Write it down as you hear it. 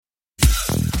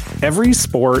Every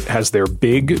sport has their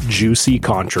big, juicy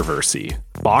controversy.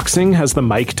 Boxing has the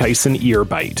Mike Tyson ear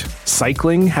bite.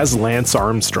 Cycling has Lance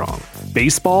Armstrong.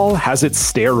 Baseball has its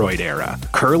steroid era.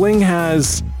 Curling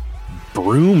has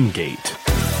Broomgate.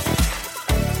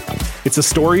 It's a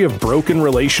story of broken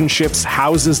relationships,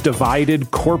 houses divided,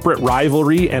 corporate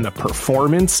rivalry, and a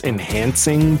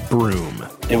performance-enhancing broom.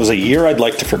 It was a year I'd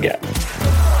like to forget.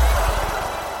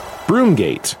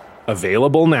 Broomgate.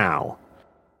 Available now.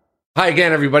 Hi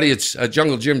again, everybody. It's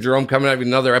Jungle Jim Jerome coming out with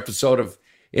another episode of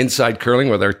Inside Curling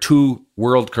with our two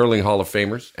World Curling Hall of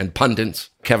Famers and pundits,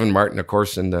 Kevin Martin, of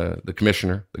course, and the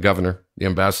commissioner, the governor, the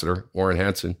ambassador, Warren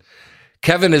Hansen.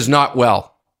 Kevin is not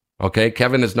well, okay?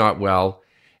 Kevin is not well.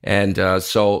 And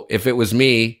so if it was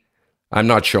me, I'm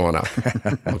not showing up,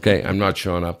 okay? I'm not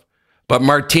showing up. But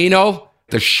Martino,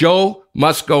 the show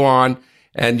must go on.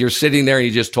 And you're sitting there and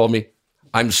you just told me,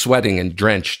 I'm sweating and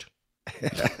drenched.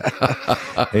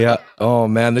 Yeah. Oh,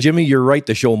 man. Jimmy, you're right.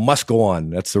 The show must go on.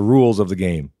 That's the rules of the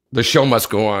game. The show must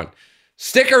go on.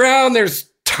 Stick around. There's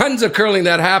tons of curling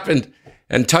that happened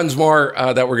and tons more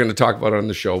that we're going to talk about on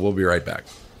the show. We'll be right back.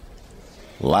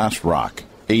 Last rock,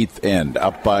 8th end,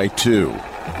 up by 2. I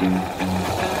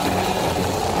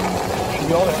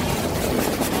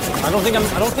don't think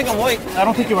I'm white. I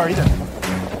don't think you are either.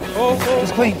 Oh.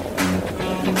 It's clean.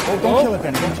 Oh, don't kill it,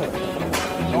 Ben. Don't kill it.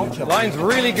 Don't kill it. Line's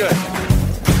really good.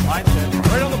 Line's good.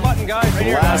 Right on the button, guys. Right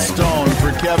here. Last stone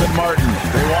for Kevin Martin.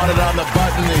 They want it on the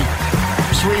button.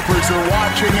 The sweepers are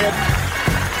watching it.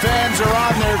 Fans are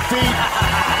on their feet.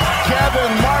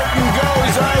 Kevin Martin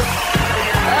goes out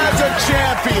as a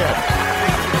champion.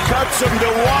 Cuts him to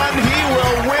 1. He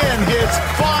will win his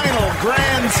final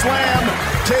Grand Slam,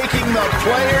 taking the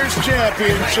Players'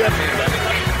 Championship.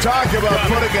 Talk about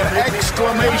putting an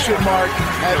exclamation mark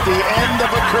at the end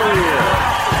of a career.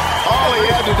 All he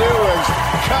had to do was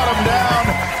cut him down.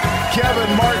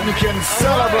 Kevin Martin can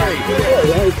celebrate.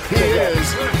 He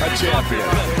is a champion.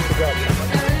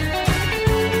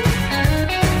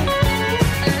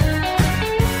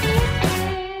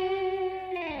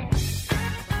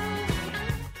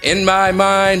 In my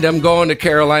mind, I'm going to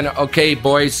Carolina. Okay,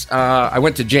 boys, I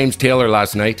went to James Taylor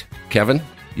last night. Kevin,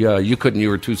 yeah, you couldn't. You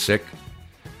were too sick.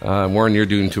 Warren, you're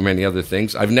doing too many other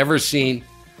things. I've never seen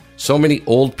so many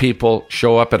old people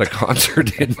show up at a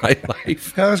concert in my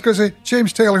life. I was going to say,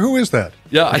 James Taylor, who is that?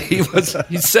 Yeah,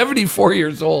 he's 74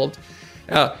 years old.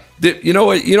 You know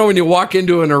when you walk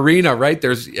into an arena, right?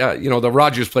 There's, the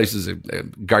Rogers Place is a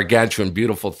gargantuan,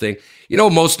 beautiful thing. You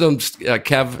know, most of them,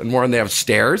 Kev and Warren, they have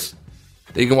stairs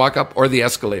that you can walk up, or the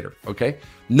escalator, okay?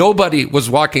 Nobody was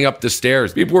walking up the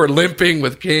stairs. People were limping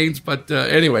with canes, but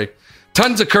anyway,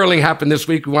 tons of curling happened this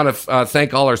week. We want to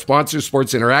thank all our sponsors,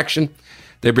 Sports Interaction.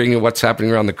 They bring you what's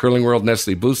happening around the curling world.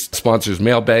 Nestle Boost sponsors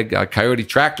Mailbag. Coyote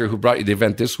Tractor, who brought you the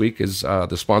event this week, is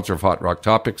the sponsor of Hot Rock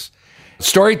Topics.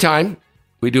 Storytime,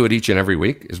 we do it each and every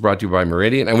week, is brought to you by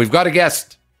Meridian. And we've got a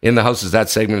guest in the house. Is that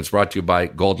segment is brought to you by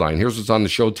Goldline. Here's what's on the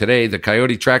show today. The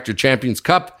Coyote Tractor Champions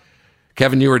Cup.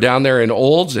 Kevin, you were down there in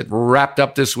Olds. It wrapped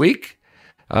up this week.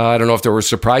 I don't know if there were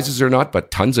surprises or not,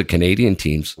 but tons of Canadian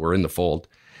teams were in the fold.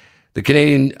 The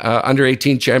Canadian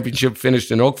Under-18 Championship finished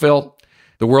in Oakville.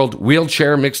 The World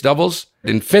Wheelchair Mixed Doubles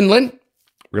in Finland.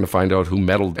 We're going to find out who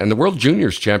medaled. And the World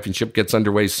Juniors Championship gets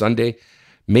underway Sunday,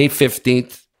 May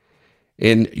 15th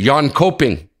in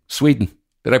Jönköping, Sweden.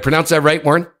 Did I pronounce that right,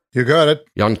 Warren? You got it.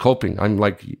 Jönköping. I'm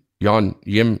like Jan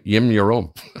Yim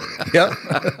Jerome. Yeah.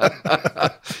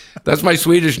 That's my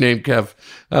Swedish name, Kev.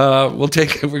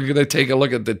 We're going to take a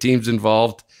look at the teams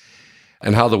involved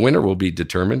and how the winner will be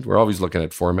determined. We're always looking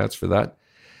at formats for that.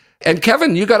 And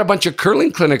Kevin, you got a bunch of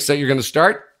curling clinics that you're going to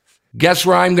start. Guess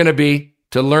where I'm going to be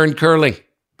to learn curling?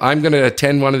 I'm going to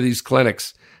attend one of these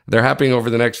clinics. They're happening over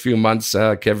the next few months.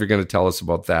 Kev, you're going to tell us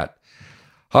about that.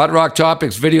 Hot Rock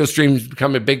Topics, video streams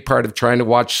become a big part of trying to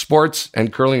watch sports,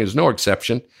 and curling is no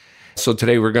exception. So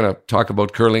today we're going to talk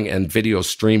about curling and video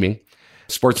streaming.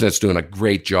 Sportsnet's doing a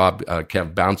great job,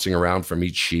 Kev, bouncing around from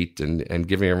each sheet and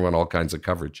giving everyone all kinds of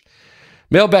coverage.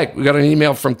 Mailbag, we got an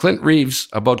email from Clint Reeves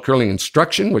about curling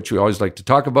instruction, which we always like to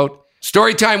talk about.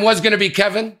 Story time was going to be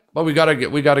Kevin, but we got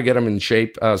to get him in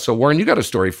shape. So Warren, you got a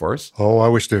story for us? Oh, I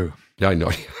wish to. Yeah, I know.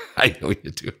 I know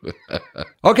you do.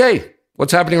 Okay,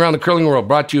 what's happening around the curling world?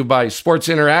 Brought to you by Sports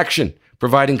Interaction,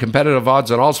 providing competitive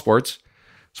odds on all sports.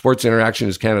 Sports Interaction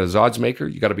is Canada's odds maker.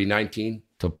 You got to be 19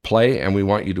 to play, and we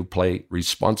want you to play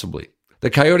responsibly. The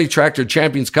Coyote Tractor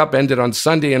Champions Cup ended on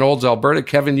Sunday in Olds, Alberta.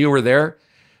 Kevin, you were there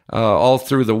all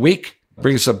through the week.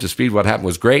 Bring us up to speed. What happened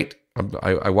was great.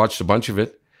 I watched a bunch of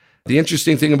it. The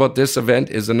interesting thing about this event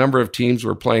is a number of teams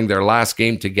were playing their last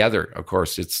game together. Of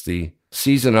course, it's the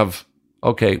season of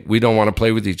okay, we don't want to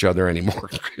play with each other anymore.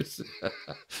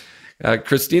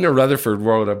 Christina Rutherford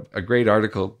wrote a great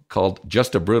article called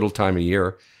Just a Brutal Time of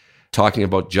Year, talking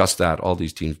about just that, all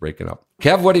these teams breaking up.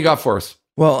 Kev, what do you got for us?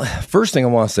 Well, first thing I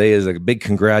want to say is a big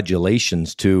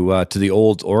congratulations to the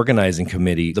Olds organizing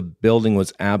committee. The building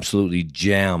was absolutely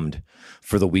jammed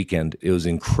for the weekend. It was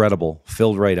incredible,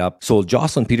 filled right up. So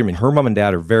Jocelyn Peterman, her mom and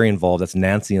dad are very involved. That's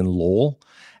Nancy and Lowell.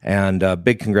 And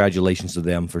big congratulations to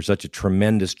them for such a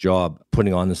tremendous job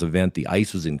putting on this event. The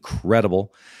ice was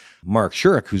incredible. Mark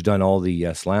Shurik, who's done all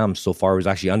the slams so far, was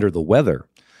actually under the weather.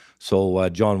 So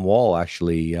John Wall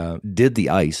actually did the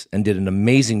ice and did an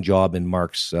amazing job in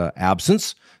Mark's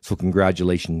absence. So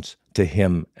congratulations to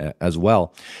him as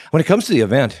well. When it comes to the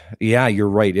event, yeah, you're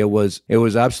right. It was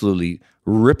absolutely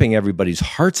ripping everybody's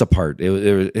hearts apart.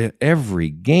 Every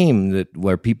game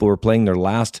where people were playing their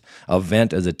last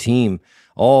event as a team,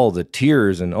 all the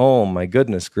tears and oh my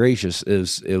goodness gracious,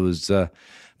 it was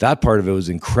that part of it was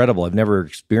incredible. I've never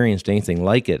experienced anything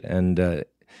like it. And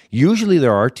usually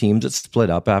there are teams that split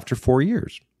up after 4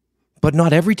 years, but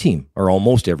not every team or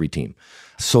almost every team.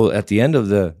 So at the end of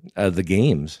the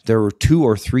games, there were 2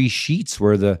 or 3 sheets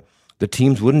where the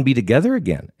teams wouldn't be together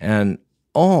again. And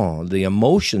the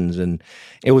emotions, and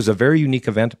it was a very unique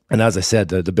event. And as I said,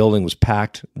 the building was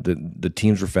packed. The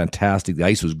teams were fantastic. The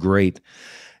ice was great.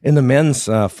 In the men's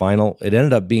final, it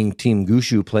ended up being Team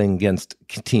Gushu playing against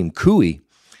Team Kui.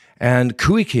 And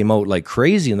Kui came out like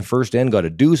crazy in the first end, got a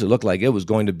deuce. It looked like it was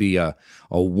going to be a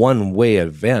one-way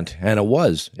event, and it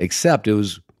was, except it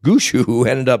was Gushu who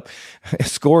ended up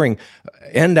scoring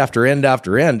end after end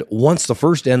after end. Once the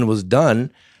first end was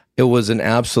done, it was an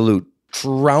absolute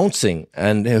trouncing,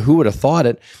 and who would have thought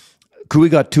it? Kui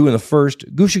got 2 in the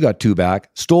first, Gushu got 2 back,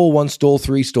 stole 1, stole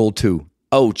 3, stole 2.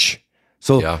 Ouch.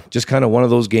 So just kind of one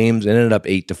of those games. It ended up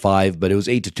 8-5, but it was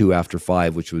 8-2 after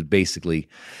 5, which was basically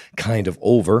kind of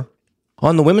over.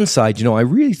 On the women's side, I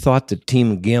really thought that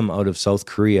Team Gim out of South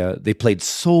Korea, they played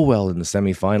so well in the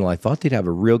semifinal. I thought they'd have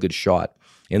a real good shot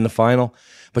in the final.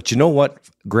 But you know what?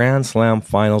 Grand Slam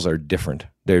finals are different.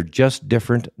 They're just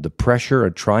different. The pressure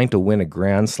of trying to win a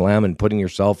Grand Slam and putting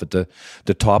yourself at the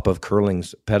top of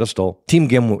curling's pedestal. Team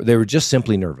Gim, they were just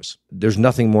simply nervous. There's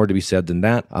nothing more to be said than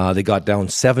that. They got down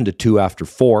 7-2 after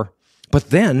 4. But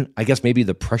then, I guess maybe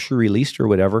the pressure released or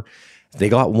whatever. They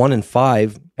got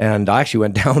 1-5, and I actually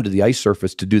went down to the ice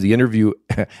surface to do the interview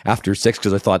after 6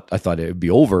 because I thought it would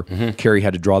be over. Mm-hmm. Kerry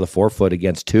had to draw the 4-foot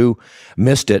against 2,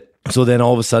 missed it. So then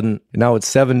all of a sudden, now it's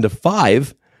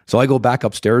 7-5. So I go back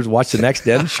upstairs, watch the next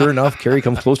end. Sure enough, Kerry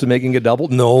comes close to making a double.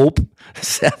 Nope,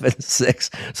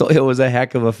 7-6. So it was a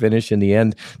heck of a finish in the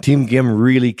end. Team Gim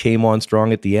really came on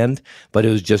strong at the end, but it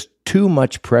was just too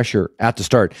much pressure at the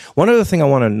start. One other thing I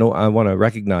want to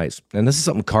recognize, and this is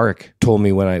something Karik told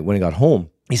me when I got home.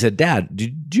 He said, Dad,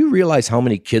 did you realize how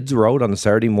many kids were out on the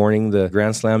Saturday morning, the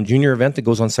Grand Slam junior event that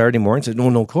goes on Saturday morning? I said,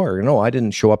 no, Karik, no, I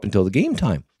didn't show up until the game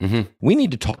time. Mm-hmm. We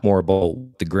need to talk more about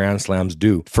what the Grand Slams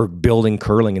do for building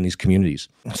curling in these communities.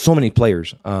 So many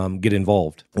players get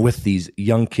involved with these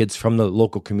young kids from the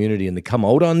local community, and they come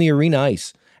out on the arena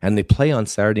ice and they play on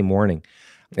Saturday morning.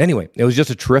 Anyway, it was just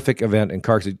a terrific event, and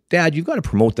Karik said, Dad, you've got to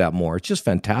promote that more. It's just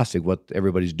fantastic what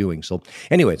everybody's doing. So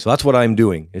anyway, so that's what I'm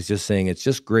doing, is just saying it's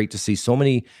just great to see so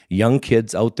many young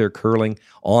kids out there curling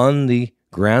on the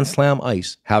Grand Slam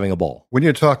ice having a ball. We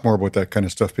need to talk more about that kind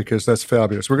of stuff because that's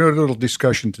fabulous. We're going to do a little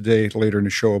discussion today later in the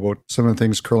show about some of the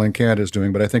things Curling Canada is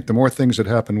doing, but I think the more things that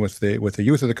happen with the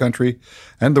youth of the country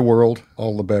and the world,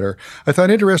 all the better. I thought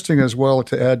interesting as well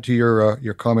to add to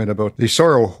your comment about the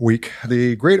Sorrow Week.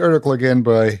 The great article again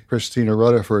by Christina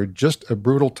Rutherford, Just a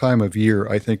Brutal Time of Year,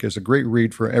 I think is a great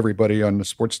read for everybody on the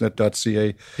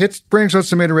sportsnet.ca. It brings out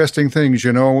some interesting things.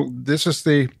 This is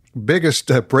the biggest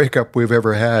breakup we've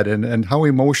ever had, and how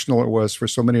emotional it was for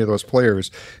so many of those players.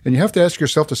 And you have to ask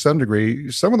yourself to some degree,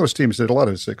 some of those teams did a lot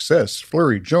of success,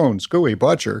 Fleury, Jones, Gooey,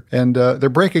 Butcher, and they're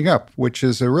breaking up, which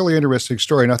is a really interesting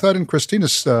story. And I thought in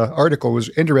Christina's article was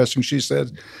interesting. She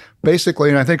said, basically,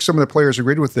 and I think some of the players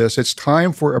agreed with this, it's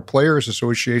time for a players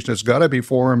association that's got to be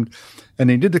formed, and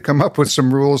they need to come up with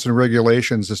some rules and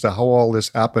regulations as to how all this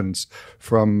happens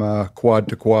from quad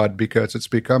to quad, because it's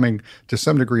becoming to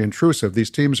some degree intrusive. These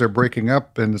teams are breaking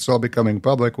up and it's all becoming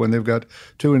public when they've got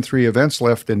 2 and 3 events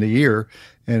left in the year,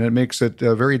 and it makes it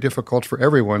very difficult for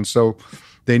everyone. So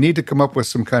they need to come up with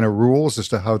some kind of rules as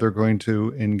to how they're going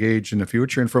to engage in the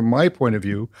future. And from my point of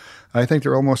view, I think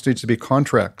there almost needs to be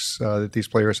contracts that these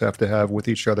players have to have with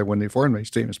each other when they form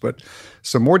these teams. But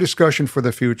some more discussion for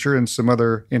the future and some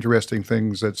other interesting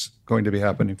things that's going to be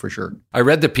happening for sure. I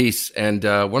read the piece, and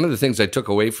one of the things I took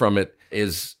away from it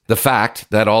is the fact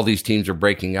that all these teams are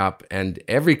breaking up, and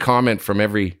every comment from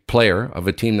every player of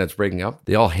a team that's breaking up,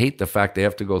 they all hate the fact they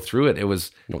have to go through it. It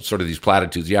was sort of these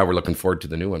platitudes. Yeah, we're looking forward to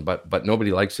the new one, but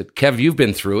nobody likes it. Kev, you've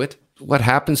been through it. What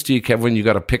happens to you, Kev, when you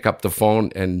got to pick up the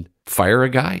phone and fire a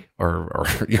guy or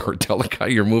tell a guy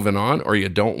you're moving on or you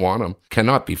don't want him?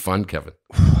 Cannot be fun, Kevin.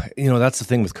 That's the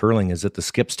thing with curling is that the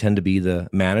skips tend to be the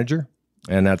manager.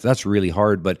 And that's really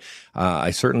hard, but I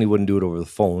certainly wouldn't do it over the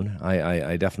phone.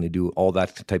 I definitely do all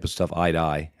that type of stuff eye to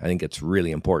eye. I think it's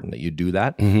really important that you do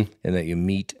that and that you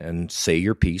meet and say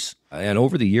your piece. And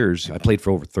over the years, I played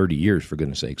for over 30 years, for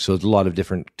goodness sake. So there's a lot of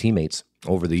different teammates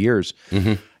over the years,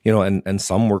 and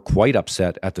some were quite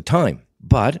upset at the time.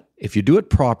 But if you do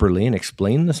it properly and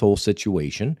explain this whole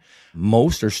situation,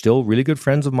 most are still really good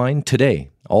friends of mine today,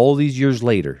 all these years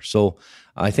later. So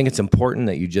I think it's important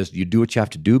that you do what you have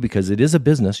to do because it is a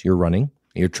business you're running.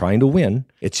 You're trying to win.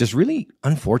 It's just really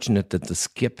unfortunate that the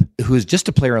skip, who is just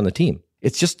a player on the team,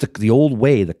 it's just the old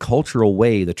way, the cultural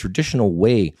way, the traditional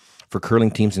way for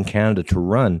curling teams in Canada to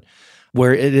run,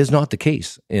 where it is not the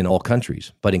case in all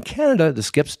countries. But in Canada, the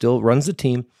skip still runs the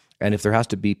team. And if there has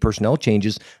to be personnel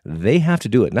changes, they have to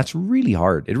do it. And that's really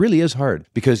hard. It really is hard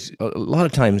because a lot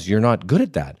of times you're not good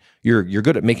at that. You're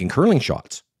good at making curling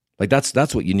shots. Like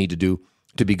that's what you need to do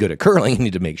to be good at curling. You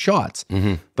need to make shots.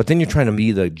 But then you're trying to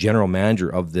be the general manager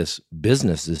of this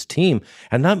business, this team.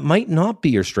 And that might not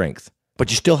be your strength, but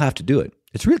you still have to do it.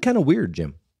 It's really kind of weird,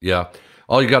 Jim. Yeah.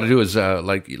 All you got to do is,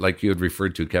 like you had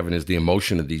referred to, Kevin, is the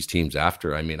emotion of these teams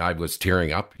after. I mean, I was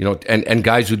tearing up, and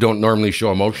guys who don't normally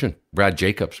show emotion. Brad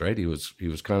Jacobs, right? He was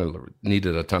kind of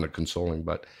needed a ton of consoling.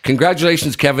 But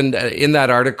congratulations, Kevin. In that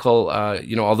article,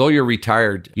 although you're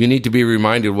retired, you need to be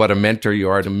reminded what a mentor you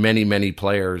are to many, many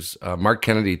players. Mark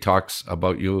Kennedy talks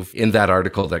about you in that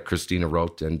article that Christina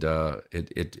wrote, and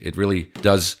it really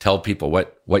does tell people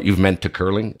what you've meant to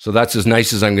curling. So that's as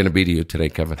nice as I'm going to be to you today,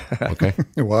 Kevin. Okay.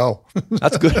 Wow.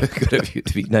 That's good of you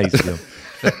to be nice, Jim.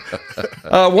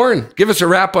 Warren, give us a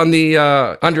wrap on the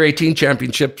under-18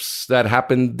 championships that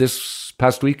happened this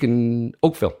past week in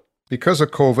Oakville. Because of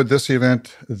COVID, this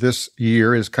event this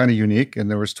year is kind of unique,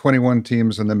 and there was 21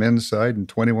 teams on the men's side and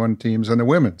 21 teams on the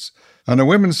women's. On the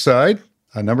women's side,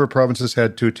 a number of provinces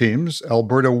had two teams.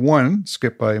 Alberta 1,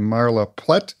 skipped by Marla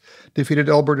Plett, defeated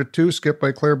Alberta 2, skipped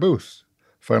by Claire Booth.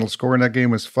 Final score in that game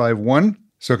was 5-1.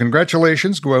 So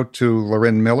congratulations go out to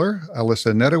Loren Miller,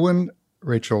 Alyssa Nedowin,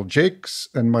 Rachel Jakes,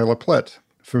 and Marla Plett.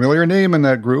 Familiar name in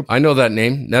that group. I know that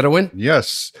name, Nedowin.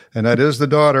 Yes, and that is the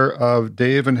daughter of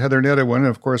Dave and Heather Nedowin. And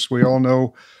of course, we all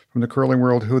know from the curling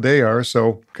world who they are.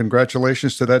 So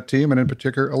congratulations to that team, and in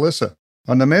particular, Alyssa.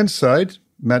 On the men's side,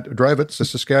 Matt Drivitz of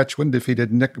Saskatchewan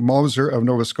defeated Nick Mauser of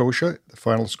Nova Scotia. The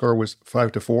final score was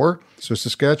 5-4. So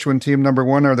Saskatchewan team number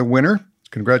 1 are the winner.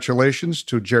 Congratulations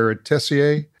to Jared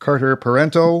Tessier, Carter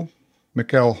Parento,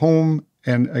 Mikkel Holm,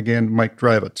 and again, Mike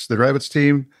Drivitz. The Drivitz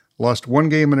team lost one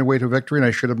game on their way to victory, and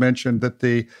I should have mentioned that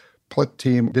the Plett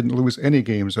team didn't lose any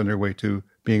games on their way to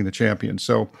being the champions.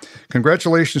 So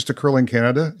congratulations to Curling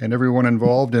Canada and everyone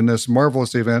involved in this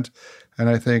marvelous event. And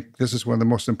I think this is one of the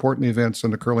most important events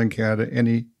in the Curling Canada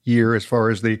any year as far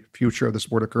as the future of the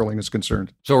sport of curling is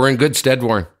concerned. So we're in good stead,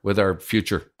 Warren, with our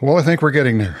future. Well, I think we're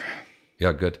getting there.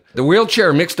 Yeah, good. The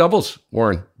wheelchair mixed doubles,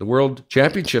 Warren. The World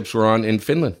Championships were on in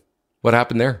Finland. What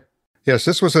happened there? Yes,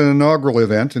 this was an inaugural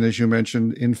event, and as you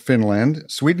mentioned, in Finland.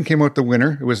 Sweden came out the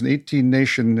winner. It was an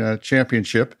 18-nation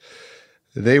championship.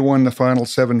 They won the final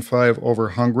 7-5 over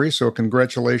Hungary, so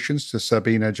congratulations to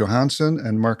Sabina Johansson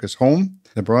and Marcus Holm.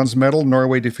 The bronze medal,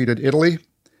 Norway defeated Italy.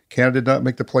 Canada did not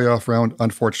make the playoff round,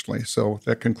 unfortunately. So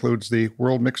that concludes the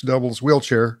World Mixed Doubles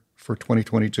Wheelchair for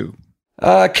 2022.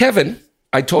 Kevin,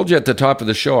 I told you at the top of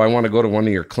the show I want to go to one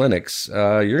of your clinics.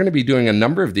 You're going to be doing a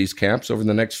number of these camps over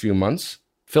the next few months.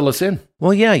 Fill us in.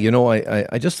 Well, yeah,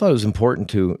 I just thought it was important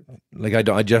to,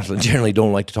 I generally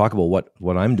don't like to talk about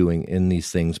what I'm doing in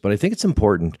these things, but I think it's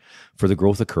important for the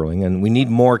growth of curling, and we need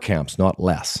more camps, not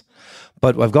less.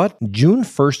 But I've got June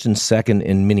 1st and 2nd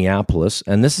in Minneapolis,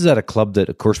 and this is at a club that,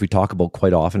 of course, we talk about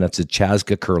quite often. That's the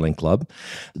Chaska Curling Club.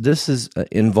 This is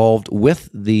involved with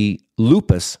the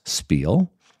Lupus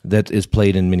Spiel that is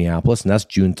played in Minneapolis, and that's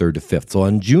June 3rd to 5th. So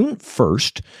on June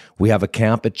 1st, we have a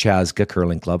camp at Chaska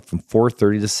Curling Club from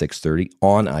 4:30 to 6:30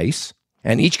 on ice,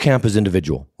 and each camp is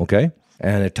individual, okay?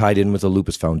 And it tied in with the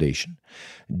Lupus Foundation.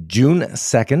 June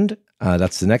 2nd,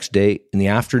 that's the next day, in the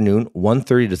afternoon,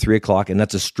 1:30 to 3 o'clock, and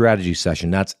that's a strategy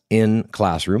session. That's in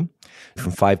classroom.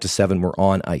 From 5 to 7, we're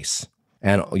on ice.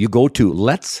 And you go to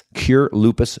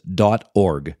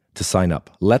letscurelupus.org to sign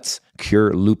up.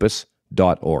 Letscurelupus.org.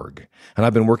 lupus.org. And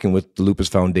I've been working with the Lupus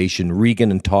Foundation,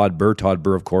 Regan and Todd Burr. Todd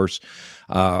Burr, of course,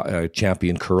 a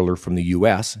champion curler from the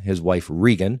U.S., his wife,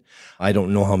 Regan. I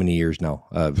don't know how many years now,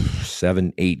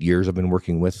 7, 8 years I've been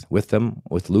working with them,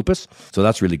 with lupus. So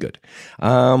that's really good.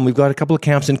 We've got a couple of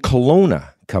camps in Kelowna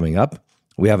coming up.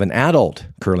 We have an adult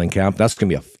curling camp. That's going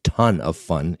to be a ton of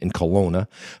fun in Kelowna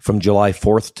from July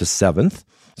 4th to 7th.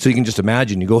 So you can just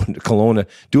imagine you go into Kelowna,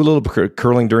 do a little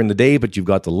curling during the day, but you've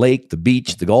got the lake, the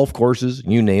beach, the golf courses,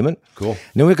 you name it. Cool. And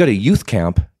then we've got a youth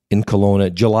camp in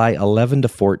Kelowna, July 11 to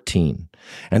 14.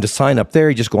 And to sign up there,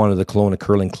 you just go onto the Kelowna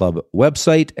Curling Club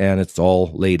website, and it's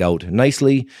all laid out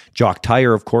nicely. Jock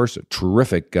Tyre, of course, a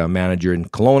terrific manager in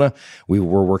Kelowna. We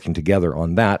were working together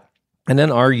on that. And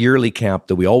then our yearly camp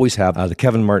that we always have, the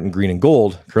Kevin Martin Green and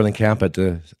Gold curling camp at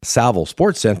the Saville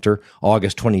Sports Center,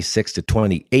 August 26 to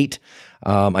 28.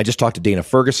 I just talked to Dana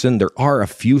Ferguson. There are a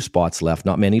few spots left,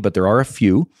 not many, but there are a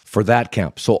few for that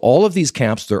camp. So all of these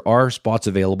camps, there are spots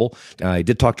available. I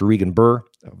did talk to Regan Burr,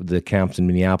 the camps in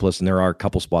Minneapolis, and there are a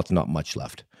couple spots, not much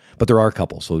left. But there are a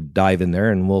couple, so dive in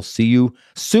there, and we'll see you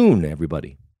soon,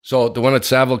 everybody. So the one at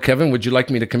Saville, Kevin, would you like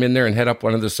me to come in there and head up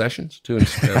one of the sessions too?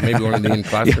 Maybe one of the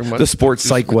in-classroom ones? The sports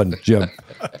psych one, Jim.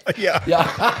 Yeah,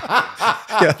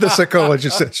 the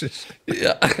psychologist sessions.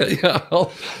 Yeah.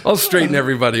 I'll straighten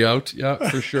everybody out. Yeah,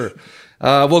 for sure.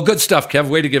 Well, good stuff, Kev.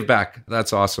 Way to give back.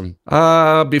 That's awesome.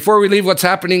 Before we leave, what's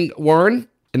happening, Warren,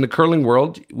 in the curling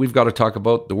world? We've got to talk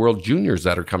about the World Juniors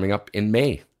that are coming up in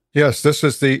May. Yes, this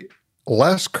is the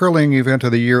last curling event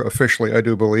of the year officially, I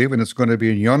do believe, and it's going to be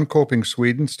in Jönköping,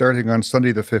 Sweden, starting on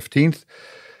Sunday the 15th.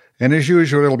 And as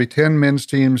usual, it'll be 10 men's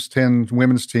teams, 10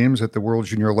 women's teams at the World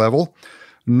Junior level.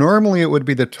 Normally, it would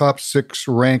be the top 6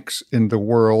 ranks in the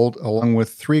world, along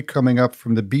with 3 coming up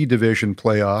from the B Division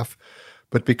playoff.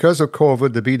 But because of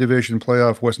COVID, the B Division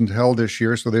playoff wasn't held this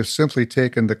year, so they've simply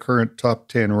taken the current top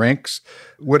 10 ranks.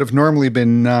 Would have normally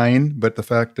been 9, but the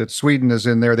fact that Sweden is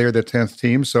in there, they're the 10th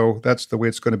team, so that's the way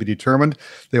it's going to be determined.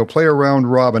 They'll play a round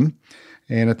robin,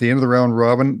 and at the end of the round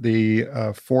robin, the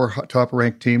 4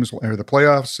 top-ranked teams will enter the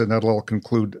playoffs, and that'll all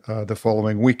conclude the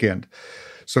following weekend.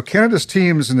 So Canada's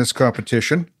teams in this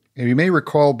competition, and you may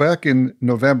recall back in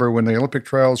November when the Olympic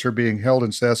trials are being held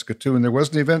in Saskatoon, there was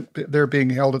an event there being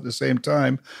held at the same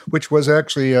time, which was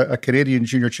actually a Canadian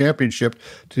Junior Championship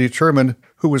to determine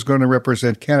who was going to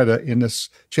represent Canada in this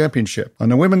championship. On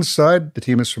the women's side, the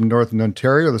team is from Northern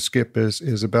Ontario. The skip is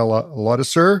Isabella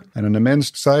Laudiseur. And on the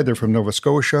men's side, they're from Nova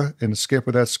Scotia. And the skip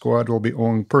of that squad will be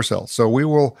Owen Purcell. So we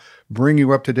will bring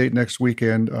you up to date next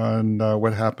weekend on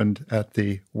what happened at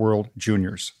the World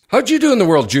Juniors. How'd you do in the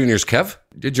World Juniors, Kev?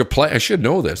 Did you play? I should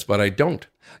know this, but I don't.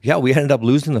 Yeah, we ended up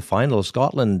losing the final of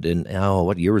Scotland in,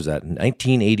 what year was that? In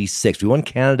 1986. We won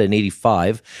Canada in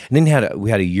 85. And then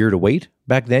we had a year to wait.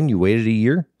 Back then, you waited a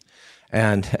year.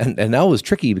 And that was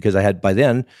tricky because by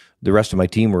then, the rest of my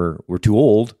team were too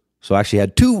old. So I actually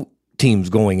had 2 teams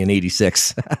going in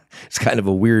 86. It's kind of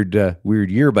a weird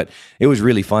year, but it was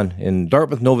really fun. In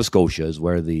Dartmouth, Nova Scotia is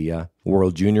where the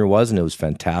World Junior was, and it was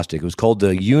fantastic. It was called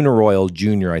the Uniroyal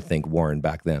Junior, I think, Warren,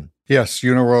 back then. Yes,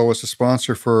 Uniroyal was the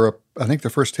sponsor for, I think, the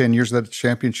first 10 years of that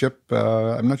championship.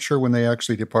 I'm not sure when they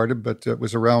actually departed, but it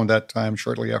was around that time,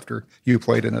 shortly after you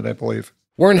played in it, I believe.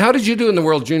 Warren, how did you do in the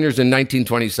World Juniors in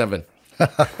 1927?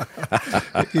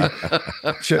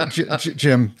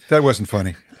 Jim, that wasn't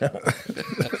funny.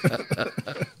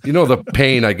 You know the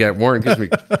pain I get. Warren gives me.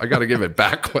 I got to give it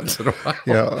back once in a while.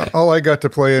 Yeah, all I got to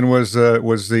play in was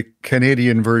the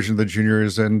Canadian version of the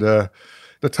juniors, and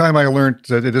the time I learned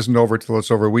that it isn't over till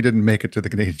it's over. We didn't make it to the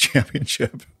Canadian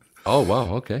Championship. Oh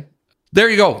wow, okay. There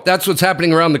you go. That's what's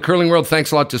happening around the curling world.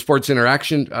 Thanks a lot to Sports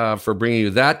Interaction for bringing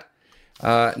you that.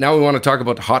 Now we want to talk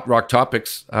about hot rock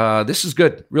topics. This is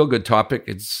good, real good topic.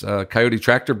 It's Coyote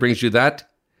Tractor brings you that.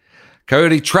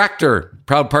 Coyote Tractor,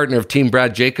 proud partner of Team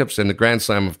Brad Jacobs and the Grand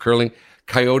Slam of Curling.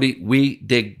 Coyote, we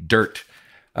dig dirt.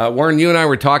 Warren, you and I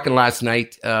were talking last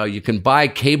night. You can buy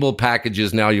cable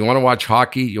packages now. You want to watch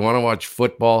hockey, you want to watch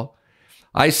football.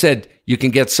 I said you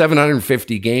can get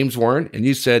 750 games, Warren, and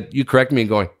you said, you correct me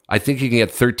going, I think you can get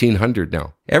 1,300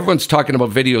 now. Everyone's talking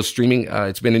about video streaming.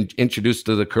 It's been introduced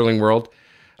to the curling world.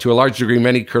 To a large degree,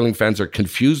 many curling fans are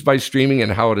confused by streaming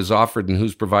and how it is offered and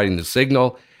who's providing the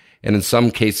signal, and in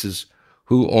some cases,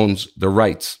 who owns the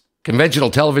rights.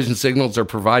 Conventional television signals are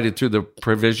provided through the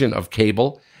provision of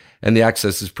cable, and the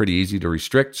access is pretty easy to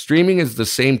restrict. Streaming is the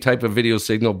same type of video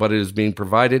signal, but it is being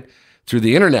provided through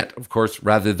the internet, of course,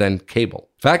 rather than cable.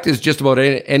 Fact is, just about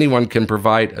anyone can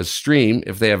provide a stream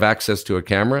if they have access to a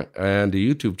camera and a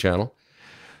YouTube channel.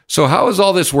 So how is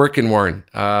all this working, Warren?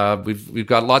 We've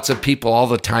got lots of people all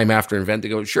the time after an event that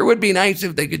go, sure would be nice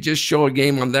if they could just show a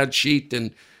game on that sheet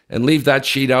and and leave that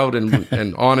sheet out and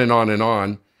on and on and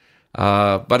on.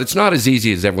 But it's not as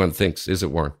easy as everyone thinks, is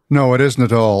it, Warren? No, it isn't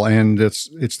at all. And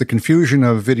it's the confusion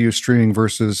of video streaming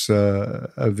versus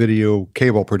a video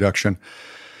cable production.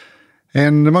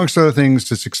 And amongst other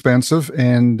things, it's expensive,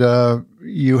 and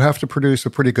you have to produce a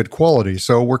pretty good quality.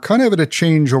 So we're kind of at a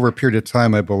change over a period of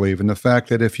time, I believe, in the fact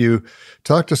that if you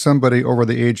talk to somebody over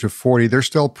the age of 40, they're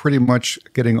still pretty much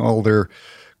getting all their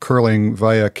curling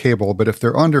via cable. But if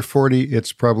they're under 40,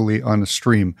 it's probably on a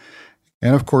stream.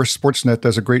 And of course, Sportsnet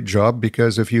does a great job,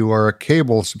 because if you are a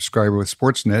cable subscriber with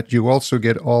Sportsnet, you also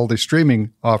get all the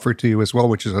streaming offered to you as well,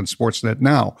 which is on Sportsnet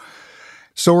now.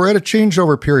 So we're at a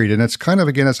changeover period, and it's kind of,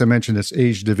 again, as I mentioned, it's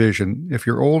age division. If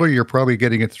you're older, you're probably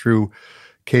getting it through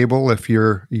cable. If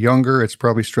you're younger, it's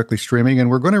probably strictly streaming. And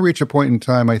we're going to reach a point in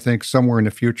time, I think, somewhere in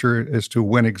the future, as to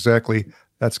when exactly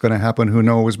that's going to happen, who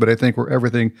knows, but I think where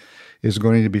everything is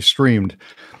going to be streamed.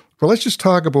 Well, let's just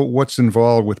talk about what's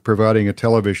involved with providing a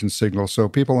television signal so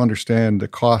people understand the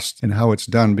cost and how it's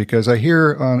done. Because I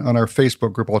hear on our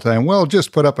Facebook group all the time, well,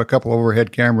 just put up a couple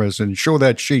overhead cameras and show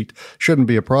that sheet. Shouldn't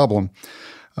be a problem.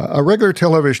 A regular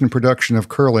television production of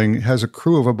curling has a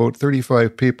crew of about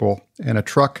 35 people and a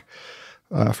truck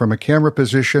from a camera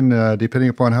position, depending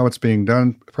upon how it's being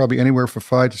done, probably anywhere from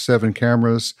 5 to 7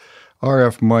 cameras,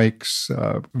 RF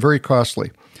mics, very costly.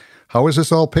 How is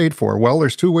this all paid for? Well,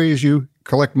 there's 2 ways you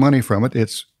collect money from it.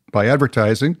 It's by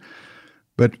advertising,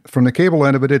 but from the cable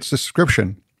end of it, it's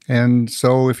subscription. And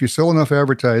so if you sell enough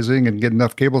advertising and get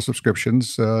enough cable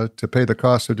subscriptions to pay the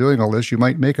cost of doing all this, you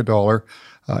might make $1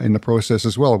 in the process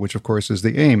as well, which of course is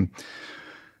the aim.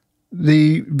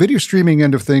 The video streaming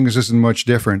end of things isn't much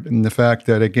different in the fact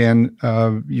that, again,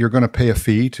 you're going to pay a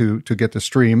fee to get the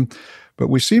stream. But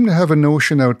we seem to have a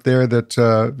notion out there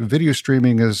that video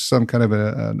streaming is some kind of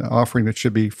an offering that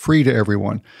should be free to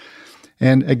everyone.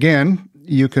 And again,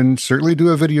 you can certainly do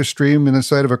a video stream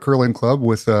inside of a curling club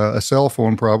with a cell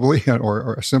phone probably,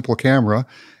 or a simple camera.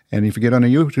 And if you get on a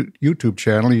YouTube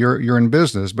channel, you're in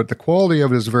business. But the quality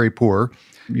of it is very poor.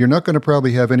 You're not going to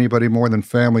probably have anybody more than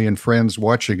family and friends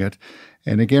watching it.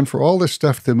 And again, for all this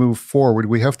stuff to move forward,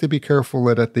 we have to be careful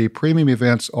that at the premium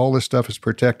events, all this stuff is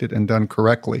protected and done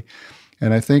correctly.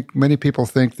 And I think many people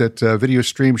think that video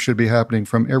streams should be happening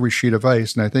from every sheet of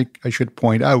ice. And I think I should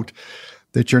point out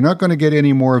that you're not going to get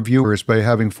any more viewers by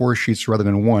having 4 sheets rather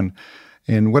than 1.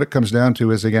 And what it comes down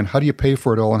to is, again, how do you pay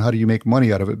for it all and how do you make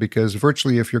money out of it? Because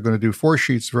virtually if you're going to do 4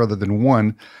 sheets rather than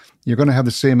 1, you're going to have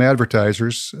the same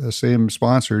advertisers, same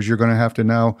sponsors. You're going to have to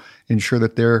now ensure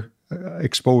that they're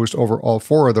exposed over all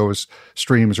 4 of those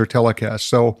streams or telecasts.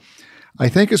 So I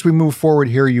think as we move forward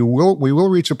here, we will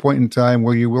reach a point in time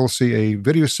where you will see a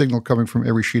video signal coming from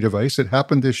every sheet of ice. It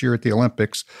happened this year at the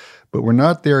Olympics, but we're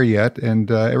not there yet, and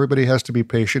everybody has to be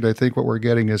patient. I think what we're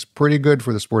getting is pretty good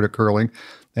for the sport of curling,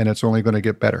 and it's only going to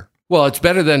get better. Well, it's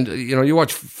better than, you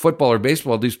watch football or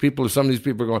baseball, some of these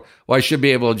people are going, well, I should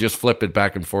be able to just flip it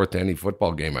back and forth to any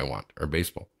football game I want, or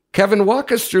baseball. Kevin,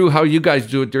 walk us through how you guys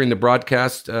do it during the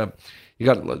broadcast. You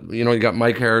got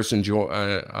Mike Harris and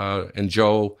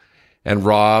Joe and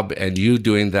Rob and you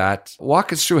doing that.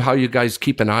 Walk us through how you guys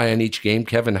keep an eye on each game,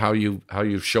 Kevin, how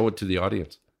you show it to the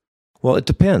audience. Well, it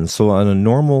depends. So on the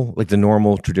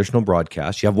normal traditional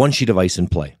broadcast, you have 1 sheet of ice in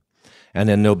play. And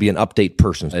then there'll be an update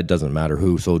person. It doesn't matter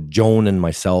who. So Joan and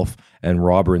myself and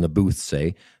Rob are in the booth,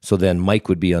 say. So then Mike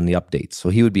would be on the updates. So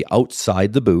he would be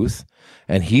outside the booth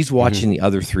and he's watching the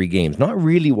other 3 games, not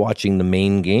really watching the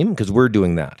main game because we're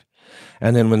doing that.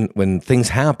 And then when things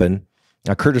happen,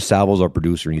 Curtis Savil's our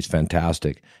producer and he's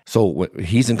fantastic. So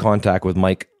he's in contact with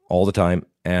Mike all the time.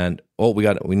 And,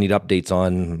 we need updates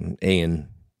on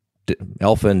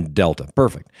Alpha and Delta.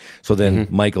 Perfect. So then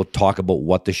Mike will talk about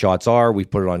what the shots are. We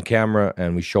put it on camera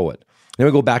and we show it. Then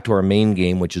we go back to our main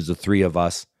game, which is the 3 of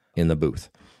us in the booth.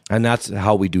 And that's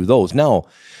how we do those. Now,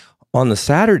 on the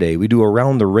Saturday, we do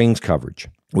around the rings coverage,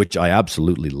 which I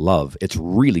absolutely love. It's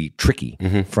really tricky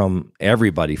from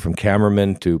everybody, from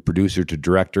cameraman to producer to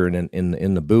director and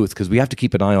in the booth, because we have to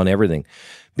keep an eye on everything.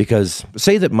 Because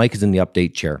say that Mike is in the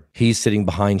update chair. He's sitting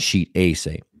behind sheet A,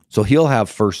 say. So he'll have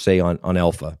first say on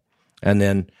Alpha. And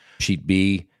then sheet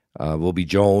B will be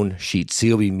Joan, sheet C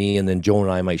will be me, and then Joan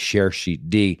and I might share sheet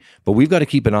D. But we've got to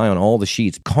keep an eye on all the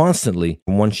sheets constantly,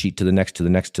 from one sheet to the next, to the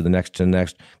next, to the next, to the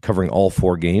next, covering all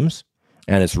 4 games.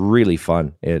 And it's really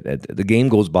fun. The game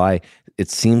goes by, it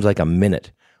seems like a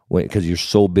minute because you're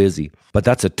so busy. But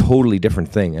that's a totally different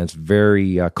thing, and it's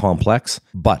very complex.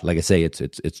 But like I say,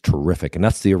 it's terrific. And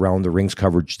that's the around the rings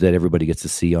coverage that everybody gets to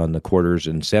see on the quarters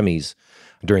and semis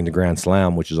during the Grand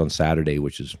Slam, which is on Saturday,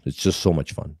 it's just so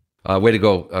much fun. Way to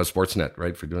go, Sportsnet,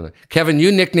 right, for doing that. Kevin,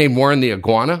 you nicknamed Warren the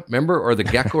iguana, remember? Or the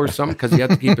gecko or something, because he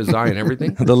had to keep his eye on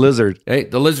everything. The lizard. Hey,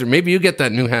 the lizard. Maybe you get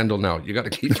that new handle now. You got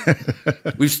to keep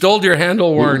We stole your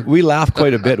handle, Warren. We laugh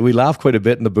quite a bit. We laugh quite a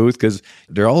bit in the booth because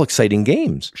they're all exciting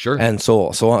games. Sure. And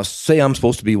so say I'm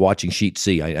supposed to be watching Sheet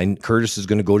C. Curtis is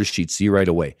going to go to Sheet C right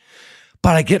away.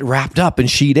 But I get wrapped up in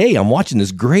Sheet A. I'm watching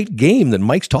this great game that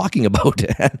Mike's talking about.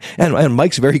 and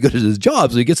Mike's very good at his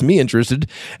job, so he gets me interested.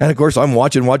 And, of course, I'm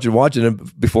watching.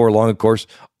 And before long, of course,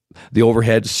 the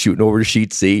overhead's shooting over to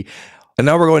Sheet C. And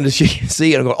now we're going to Sheet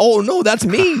C. And I'm going, oh, no, that's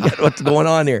me. What's going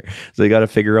on here? So you got to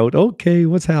figure out, okay,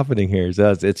 what's happening here?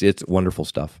 So it's wonderful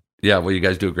stuff. Yeah, well, you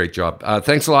guys do a great job.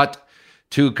 Thanks a lot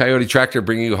to Coyote Tractor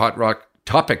bringing you Hot Rock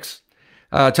topics.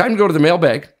 Time to go to the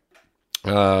mailbag.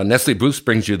 Nestle Boost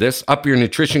brings you this. Up your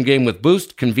nutrition game with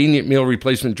Boost. Convenient meal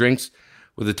replacement drinks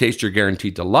with a taste you're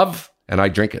guaranteed to love. And I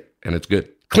drink it, and it's good.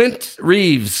 Clint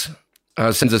Reeves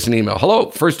sends us an email.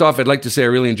 Hello. First off, I'd like to say I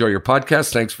really enjoy your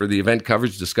podcast. Thanks for the event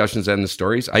coverage, discussions, and the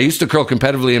stories. I used to curl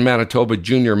competitively in Manitoba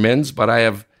junior men's, but I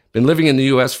have been living in the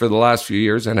U.S. for the last few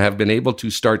years and have been able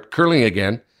to start curling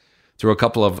again through a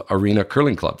couple of arena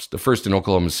curling clubs, the first in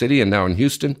Oklahoma City and now in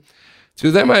Houston.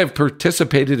 Through them, I have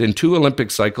participated in 2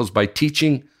 Olympic cycles by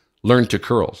teaching Learn to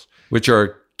Curls, which are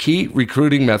a key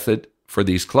recruiting method for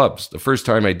these clubs. The first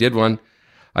time I did one,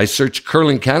 I searched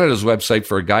Curling Canada's website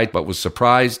for a guide, but was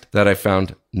surprised that I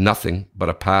found nothing but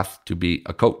a path to be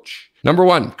a coach. Number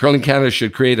 1, Curling Canada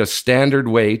should create a standard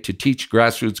way to teach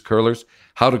grassroots curlers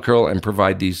how to curl and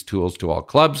provide these tools to all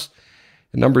clubs.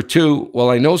 And number 2, while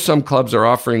I know some clubs are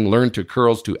offering Learn to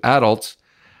Curls to adults,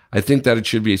 I think that it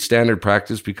should be a standard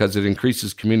practice because it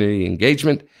increases community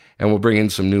engagement and will bring in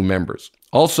some new members.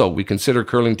 Also, we consider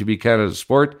curling to be Canada's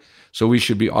sport, so we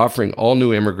should be offering all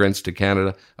new immigrants to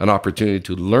Canada an opportunity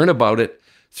to learn about it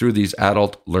through these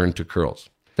adult Learn to Curls.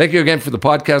 Thank you again for the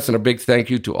podcast, and a big thank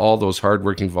you to all those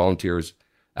hardworking volunteers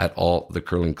at all the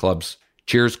curling clubs.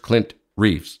 Cheers, Clint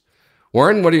Reeves.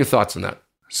 Warren, what are your thoughts on that?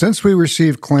 Since we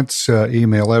received Clint's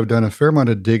email, I've done a fair amount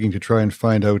of digging to try and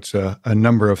find out a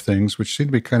number of things, which seem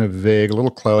to be kind of vague, a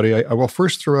little cloudy. I will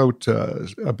first throw out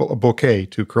a bouquet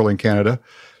to Curling Canada.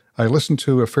 I listened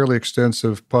to a fairly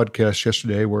extensive podcast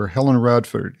yesterday where Helen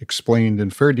Radford explained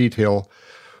in fair detail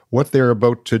what they're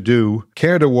about to do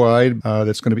Canada-wide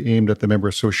that's going to be aimed at the member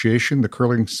association, the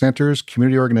curling centers,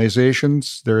 community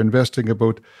organizations. They're investing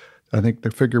about, I think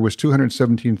the figure was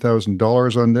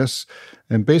 $217,000 on this.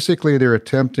 And basically they're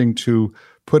attempting to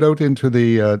put out into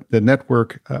the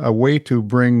network a way to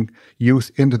bring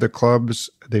youth into the clubs,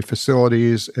 the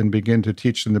facilities, and begin to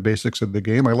teach them the basics of the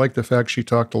game. I like the fact she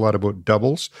talked a lot about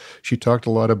doubles. She talked a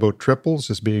lot about triples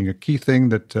as being a key thing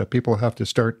that people have to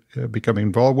start becoming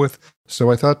involved with.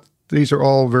 So I thought these are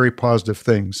all very positive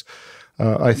things.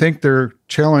 I think their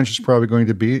challenge is probably going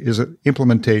to be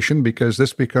implementation, because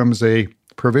this becomes a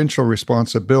provincial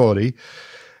responsibility.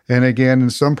 And again, in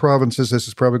some provinces, this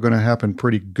is probably going to happen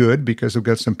pretty good because they've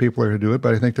got some people there to do it.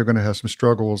 But I think they're going to have some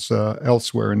struggles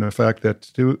elsewhere. And the fact that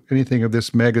to do anything of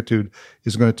this magnitude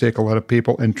is going to take a lot of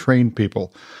people and train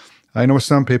people. I know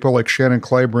some people like Shannon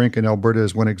Kleibrink in Alberta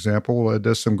is one example,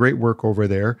 does some great work over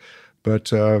there.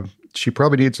 But she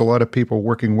probably needs a lot of people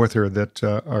working with her that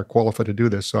are qualified to do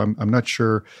this. So I'm not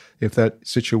sure if that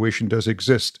situation does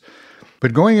exist.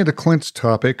 But going into Clint's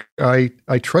topic, I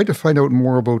tried to find out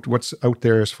more about what's out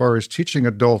there as far as teaching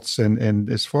adults and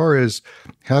as far as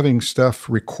having stuff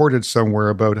recorded somewhere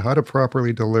about how to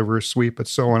properly deliver, sweep, and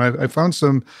so on. I found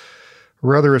some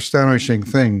rather astonishing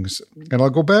things. And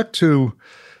I'll go back to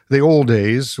the old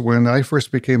days when I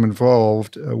first became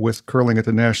involved with curling at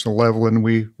the national level, and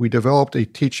we developed a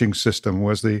teaching system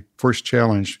was the first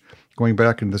challenge going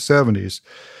back in the 70s.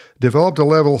 Developed a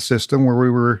level system where we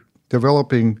were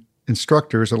developing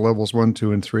instructors at levels 1,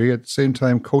 2, and 3. At the same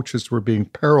time, coaches were being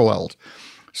paralleled.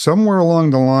 Somewhere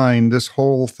along the line, this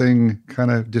whole thing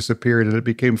kind of disappeared and it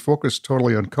became focused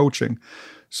totally on coaching.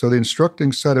 So the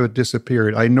instructing side of it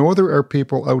disappeared. I know there are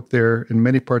people out there in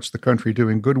many parts of the country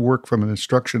doing good work from an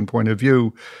instruction point of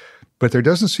view, but there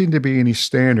doesn't seem to be any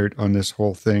standard on this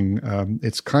whole thing.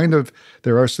 It's kind of,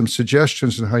 there are some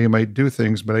suggestions on how you might do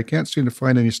things, but I can't seem to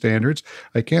find any standards.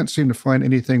 I can't seem to find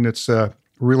anything that's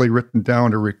really written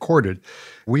down or recorded.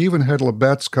 We even had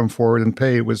Labatt's come forward and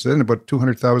pay, it was then about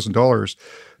 $200,000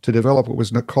 to develop what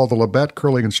was called the Labatt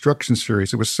Curling Instruction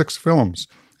Series. It was 6 films.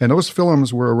 And those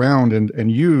films were around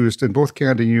and used in both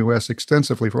Canada and U.S.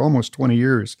 extensively for almost 20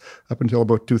 years, up until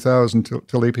about 2000,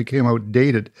 till they became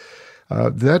outdated.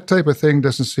 That type of thing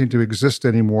doesn't seem to exist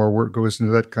anymore where it goes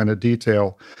into that kind of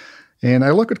detail. And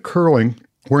I look at curling,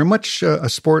 we're much a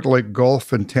sport like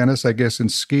golf and tennis, I guess,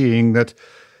 and skiing, that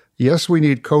yes, we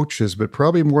need coaches, but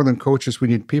probably more than coaches, we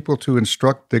need people to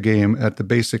instruct the game at the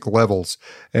basic levels.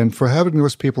 And for having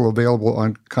those people available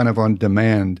on kind of on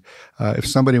demand, if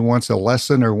somebody wants a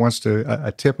lesson or wants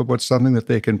a tip about something, that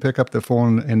they can pick up the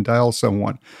phone and dial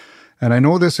someone. And I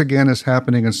know this, again, is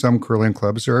happening in some curling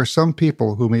clubs. There are some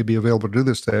people who may be available to do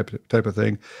this type of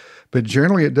thing, but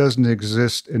generally it doesn't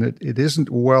exist, and it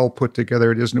isn't well put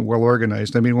together. It isn't well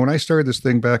organized. I mean, when I started this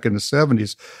thing back in the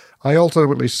 70s, I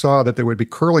ultimately saw that there would be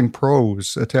curling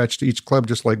pros attached to each club,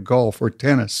 just like golf or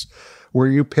tennis, where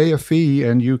you pay a fee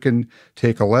and you can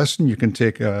take a lesson. You can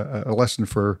take a lesson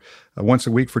for once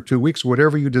a week for 2 weeks,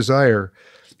 whatever you desire.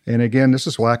 And again, this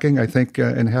is lacking, I think,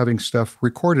 and having stuff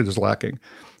recorded is lacking.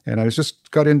 And I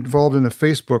just got involved in a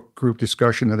Facebook group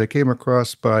discussion that I came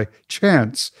across by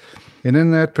chance. And in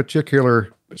that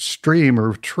particular stream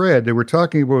or thread, they were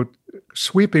talking about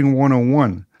Sweeping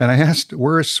 101. And I asked,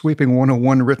 where is Sweeping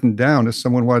 101 written down, if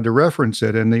someone wanted to reference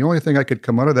it? And the only thing I could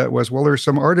come out of that was, well, there's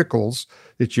some articles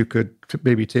that you could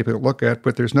maybe take a look at,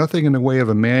 but there's nothing in the way of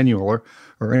a manual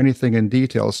or anything in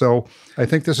detail. So I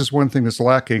think this is one thing that's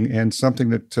lacking, and something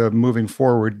that moving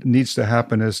forward needs to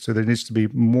happen is there needs to be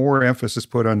more emphasis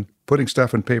put on putting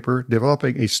stuff in paper,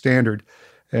 developing a standard,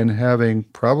 and having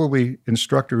probably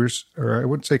instructors, or I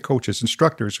wouldn't say coaches,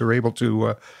 instructors who are able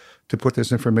to put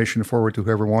this information forward to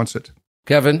whoever wants it.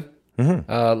 Kevin,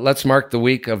 let's mark the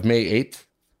week of May 8th.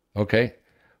 Okay.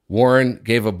 Warren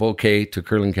gave a bouquet to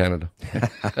Curling Canada.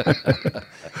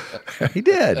 He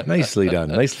did. Nicely done.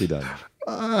 Nicely done.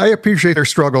 I appreciate their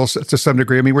struggles to some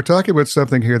degree. I mean, we're talking about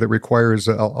something here that requires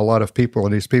a lot of people,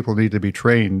 and these people need to be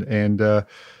trained. And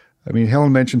I mean,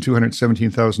 Helen mentioned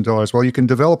 $217,000. Well, you can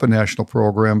develop a national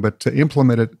program, but to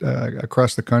implement it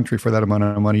across the country for that amount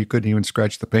of money, you couldn't even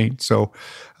scratch the paint. So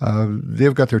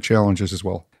they've got their challenges as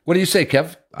well. What do you say,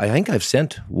 Kev? I think I've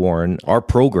sent Warren our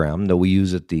program that we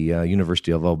use at the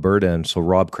University of Alberta. And so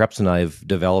Rob Krebs and I have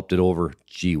developed it over,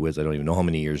 gee whiz, I don't even know how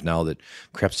many years now that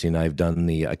Krebs and I have done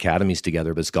the academies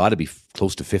together, but it's got to be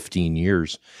close to 15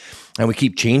 years. And we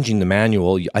keep changing the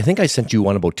manual. I think I sent you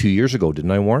one about 2 years ago, didn't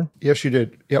I, Warren? Yes, you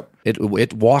did. Yep.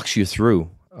 It walks you through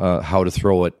how to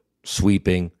throw it,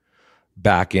 sweeping,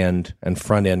 back end and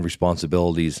front end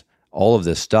responsibilities, all of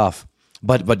this stuff.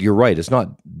 But you're right. It's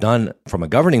not done from a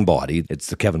governing body.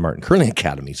 It's the Kevin Martin Curling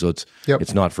Academy, so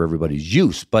it's not for everybody's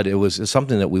use. But it's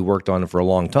something that we worked on for a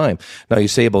long time. Now you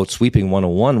say about Sweeping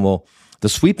 101. Well, the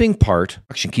sweeping part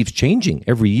actually keeps changing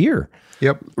every year.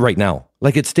 Yep. Right now,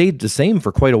 like it stayed the same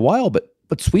for quite a while, but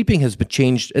sweeping has been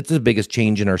changed. It's the biggest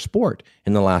change in our sport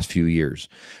in the last few years.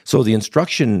 So the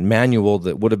instruction manual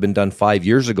that would have been done 5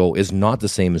 years ago is not the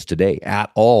same as today at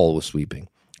all with sweeping.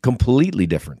 Completely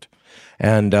different.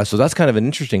 And so that's kind of an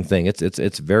interesting thing.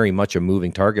 It's very much a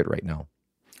moving target right now.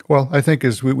 Well, I think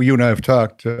as you and I have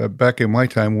talked, back in my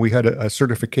time, we had a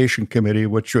certification committee,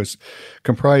 which was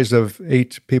comprised of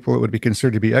 8 people that would be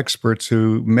considered to be experts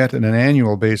who met on an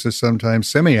annual basis, sometimes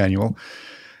semi-annual,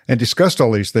 and discussed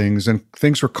all these things. And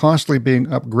things were constantly being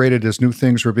upgraded as new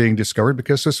things were being discovered,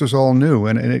 because this was all new.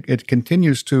 And it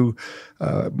continues to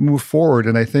move forward.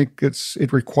 And I think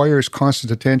it requires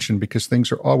constant attention, because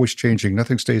things are always changing.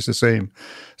 Nothing stays the same.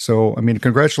 So, I mean,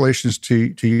 congratulations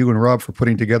to you and Rob for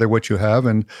putting together what you have.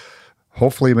 And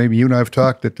hopefully maybe you and I have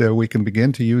talked that we can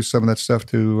begin to use some of that stuff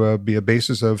to be a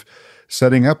basis of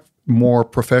setting up more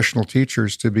professional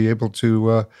teachers to be able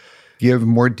to give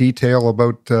more detail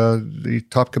about the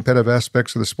top competitive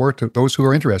aspects of the sport to those who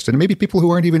are interested. And maybe people who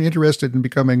aren't even interested in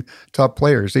becoming top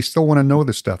players. They still want to know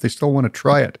this stuff. They still want to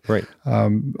try it. Right.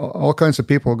 All kinds of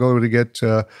people go to get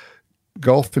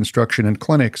golf instruction in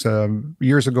clinics.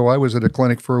 Years ago, I was at a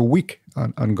clinic for a week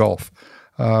on golf.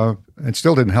 It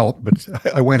still didn't help, but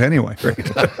I went anyway. Right?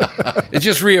 It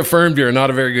just reaffirmed you're not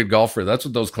a very good golfer. That's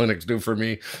what those clinics do for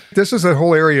me. This is a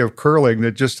whole area of curling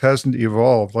that just hasn't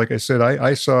evolved. Like I said,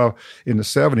 I saw in the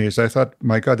 70s, I thought,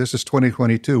 my God, this is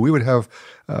 2022. We would have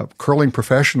curling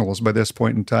professionals by this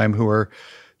point in time who are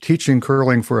teaching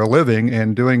curling for a living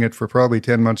and doing it for probably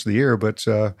 10 months of the year. But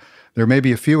there may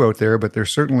be a few out there, but they're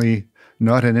certainly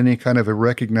not in any kind of a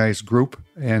recognized group,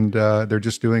 and they're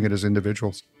just doing it as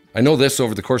individuals. I know this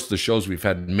over the course of the shows, we've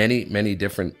had many, many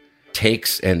different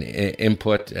takes and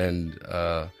input and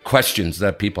questions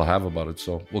that people have about it.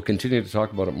 So we'll continue to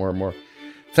talk about it more and more.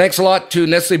 Thanks a lot to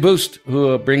Nestle Boost,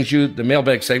 who brings you the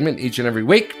mailbag segment each and every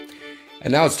week.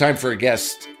 And now it's time for a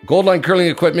guest. Goldline Curling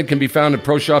Equipment can be found in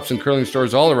pro shops and curling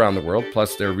stores all around the world,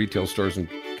 plus there are retail stores in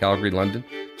Calgary, London,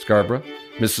 Scarborough,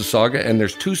 Mississauga, and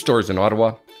there's 2 stores in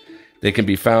Ottawa. They can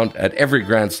be found at every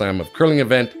Grand Slam of curling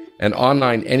event and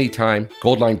online anytime,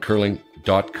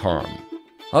 goldlinecurling.com.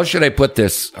 How should I put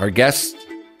this? Our guest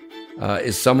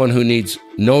is someone who needs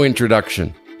no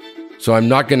introduction. So I'm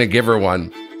not going to give her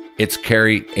one. It's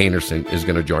Carrie Einarson is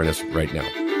going to join us right now.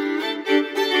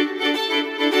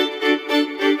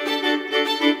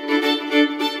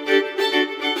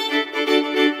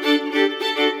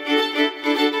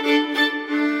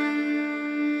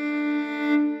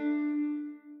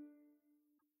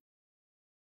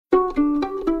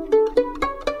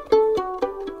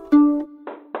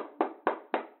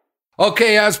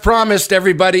 Okay, as promised,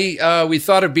 everybody, we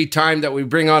thought it'd be time that we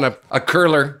bring on a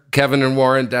curler, Kevin and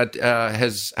Warren, that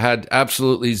has had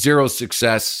absolutely zero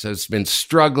success, has been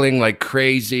struggling like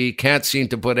crazy, can't seem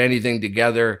to put anything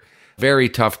together, very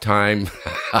tough time.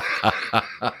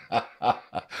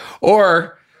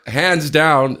 Or, hands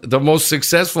down, the most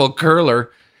successful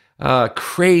curler.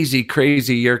 Crazy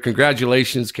year.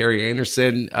 Congratulations, Carrie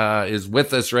Einarson is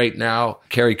with us right now.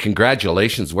 Carrie,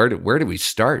 congratulations. Where do we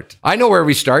start? I know where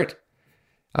we start.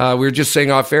 We were just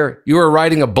saying off air, you were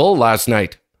riding a bull last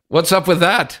night. What's up with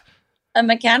that? A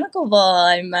mechanical bull.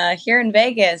 I'm here in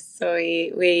Vegas. So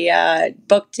we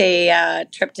booked a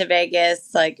trip to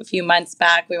Vegas like a few months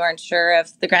back. We weren't sure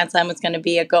if the Grand Slam was going to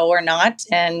be a go or not.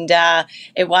 And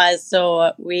it was.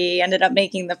 So we ended up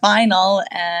making the final.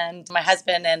 And my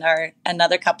husband and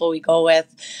another couple we go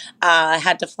with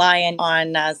had to fly in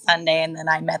on Sunday. And then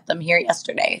I met them here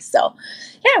yesterday. So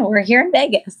yeah, we're here in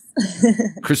Vegas.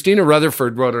 Christina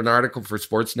Rutherford wrote an article for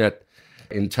Sportsnet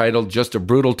entitled Just a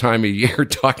Brutal Time of Year,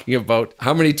 talking about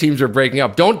how many teams are breaking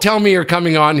up. Don't tell me you're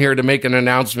coming on here to make an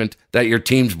announcement that your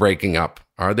team's breaking up.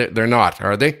 Are they? They're not,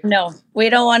 are they? No, we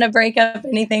don't want to break up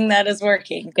anything that is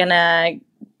working. Gonna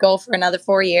go for another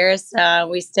 4 years.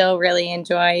 We still really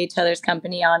enjoy each other's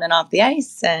company on and off the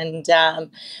ice, and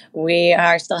we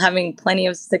are still having plenty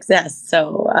of success.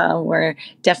 So we're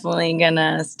definitely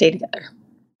gonna stay together.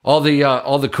 All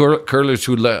the curlers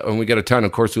and we get a ton,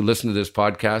 of course, who listen to this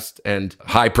podcast, and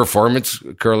high performance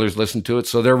curlers listen to it.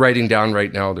 So they're writing down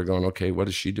right now. They're going, okay, what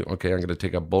does she do? Okay, I'm going to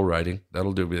take up bull riding.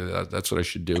 That'll do. That's what I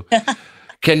should do.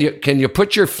 Can you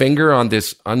put your finger on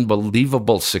this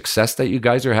unbelievable success that you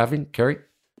guys are having, Carrie?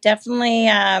 Definitely,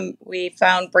 we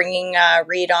found bringing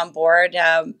Reed on board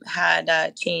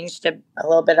had changed a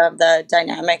little bit of the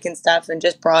dynamic and stuff, and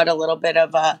just brought a little bit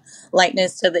of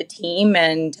lightness to the team.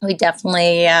 And we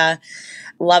definitely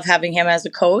love having him as a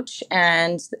coach.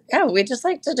 And yeah, we just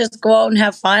like to just go out and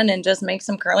have fun and just make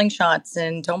some curling shots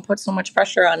and don't put so much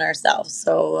pressure on ourselves.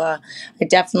 So I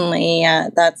definitely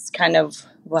that's kind of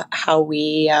how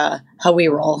we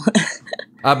roll.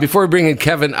 Before we bring in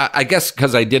Kevin, I guess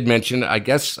because I did mention, I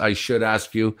guess I should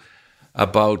ask you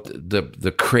about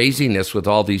the craziness with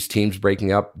all these teams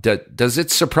breaking up. Does it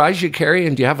surprise you, Carrie?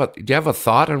 And do you have a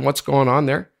thought on what's going on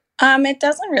there? It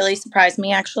doesn't really surprise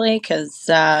me, actually, because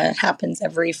it happens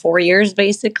every 4 years,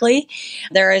 basically.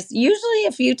 There is usually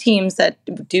a few teams that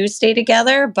do stay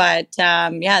together, but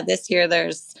this year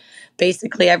there's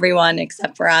basically everyone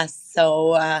except for us.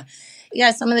 So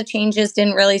some of the changes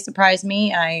didn't really surprise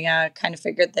me. I kind of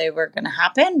figured they were going to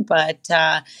happen, but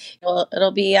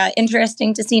it'll be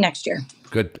interesting to see next year.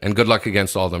 Good. And good luck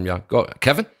against all of them. Yeah. Go,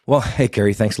 Kevin. Well, hey,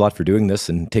 Carrie, thanks a lot for doing this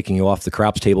and taking you off the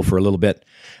craps table for a little bit.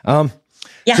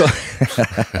 Yeah. So,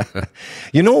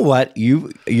 you know what?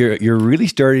 You're really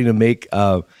starting to make.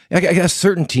 I guess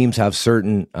certain teams have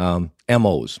certain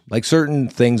MOs, like certain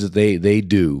things that they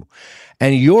do,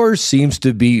 and yours seems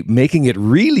to be making it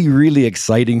really, really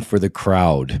exciting for the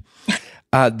crowd.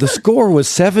 The score was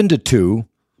 7-2,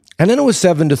 and then it was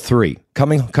 7-3,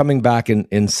 coming back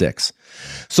in 6.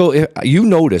 So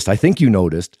I think you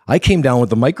noticed. I came down with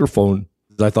the microphone.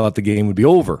 I thought the game would be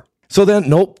over. So then,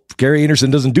 nope, Carrie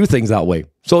Einarson doesn't do things that way.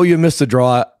 So you missed the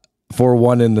draw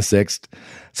 4-1 in the 6th.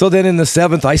 So then in the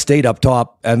 7th, I stayed up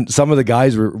top, and some of the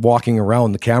guys were walking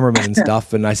around, the cameramen and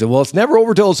stuff, and I said, well, it's never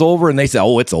over till it's over. And they said,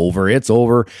 oh, it's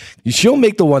over. She'll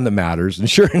make the one that matters. And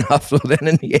sure enough, so then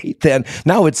in the 8th,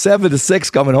 now it's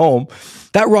 7-6 coming home.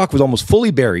 That rock was almost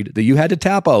fully buried that you had to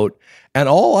tap out. And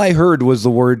all I heard was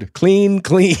the word clean,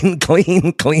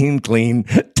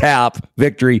 tap,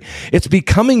 victory. It's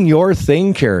becoming your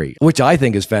thing, Carrie, which I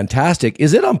think is fantastic.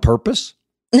 Is it on purpose?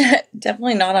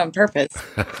 Definitely not on purpose.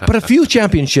 But a few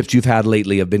championships you've had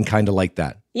lately have been kind of like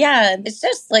that. Yeah, it's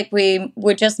just like we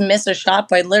would just miss a shot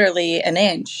by literally an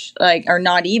inch, or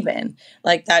not even.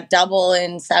 Like that double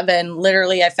in 7,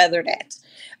 literally I feathered it.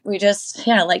 We just,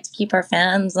 like to keep our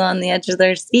fans on the edge of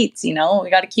their seats, We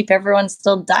got to keep everyone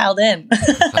still dialed in.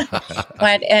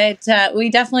 But we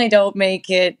definitely don't make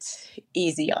it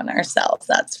easy on ourselves,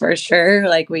 that's for sure.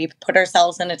 Like we put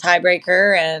ourselves in a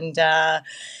tiebreaker, and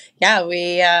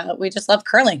we just love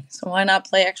curling. So why not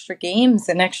play extra games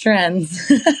and extra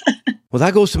ends? Well,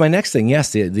 that goes to my next thing.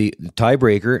 Yes, the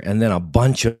tiebreaker, and then a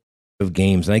bunch of of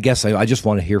games. And I guess I just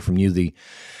want to hear from you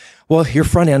your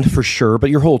front end for sure, but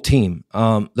your whole team,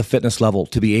 the fitness level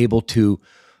to be able to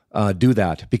do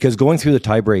that, because going through the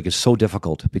tiebreak is so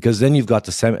difficult, because then you've got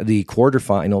the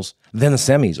quarterfinals, then the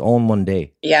semis all in one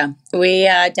day. Yeah, we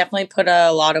definitely put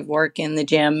a lot of work in the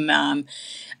gym,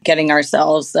 getting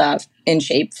ourselves in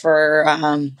shape for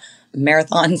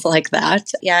marathons like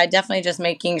that. Yeah, definitely just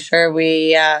making sure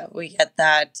we get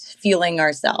that feeling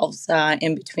ourselves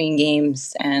in between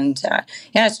games. And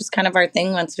it's just kind of our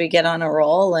thing once we get on a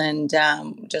roll and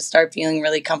just start feeling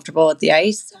really comfortable with the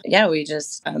ice. Yeah, we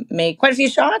just made quite a few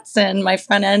shots, and my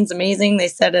front end's amazing. They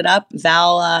set it up.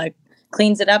 Val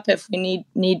cleans it up if we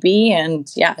need be. And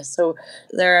so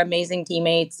they're amazing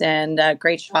teammates and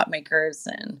great shot makers.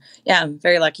 And I'm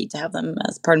very lucky to have them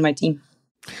as part of my team.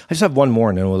 I just have one more,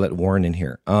 and then we'll let Warren in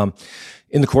here.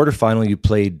 In the quarterfinal, you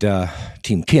played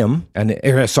Team Kim, in the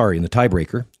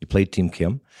tiebreaker, you played Team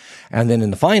Kim. And then in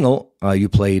the final, you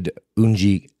played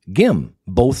Eunji Gim,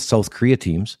 both South Korea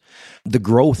teams. The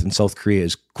growth in South Korea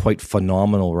is quite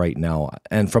phenomenal right now.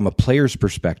 And from a player's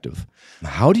perspective,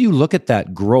 how do you look at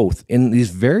that growth in these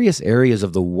various areas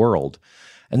of the world?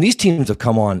 And these teams have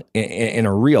come on in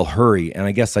a real hurry. And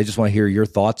I guess I just want to hear your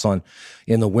thoughts on,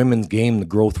 in the women's game, the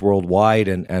growth worldwide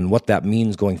and what that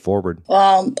means going forward.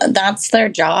 Well, that's their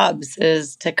jobs,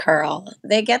 is to curl.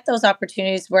 They get those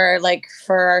opportunities where, like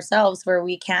for ourselves, where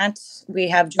we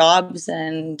have jobs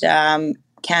and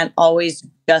can't always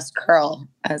just curl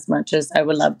as much as I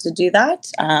would love to do that.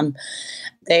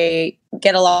 They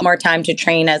get a lot more time to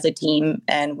train as a team,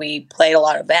 and we play a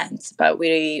lot of events, but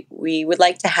we would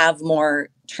like to have more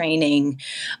training,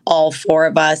 all 4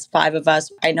 of us, 5 of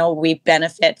us. I know we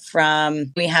benefit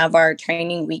from, we have our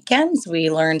training weekends.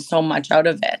 We learn so much out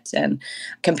of it, and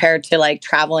compared to like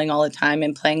traveling all the time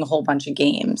and playing a whole bunch of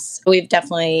games, we've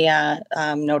definitely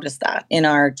noticed that in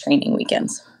our training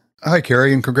weekends. Hi,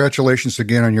 Carrie, and congratulations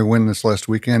again on your win this last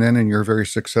weekend and in your very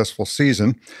successful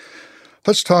season.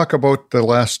 Let's talk about the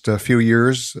last few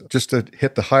years. Just to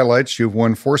hit the highlights, you've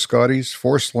won 4 Scotties,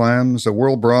 4 Slams, a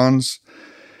World Bronze,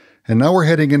 and now we're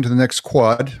heading into the next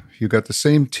quad. You've got the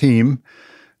same team.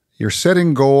 You're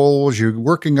setting goals. You're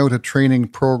working out a training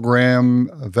program.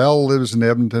 Val lives in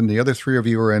Edmonton. The other 3 of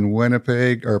you are in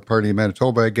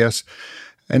Manitoba, I guess.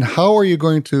 And how are you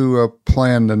going to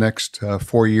plan the next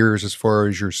 4 years as far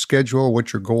as your schedule,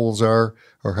 what your goals are,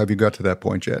 or have you got to that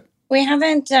point yet? We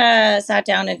haven't sat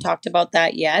down and talked about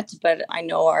that yet, but I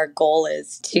know our goal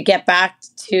is to get back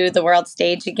to the world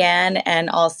stage again and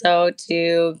also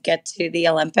to get to the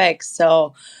Olympics.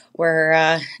 So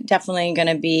we're definitely going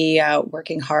to be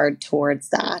working hard towards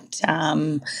that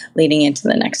leading into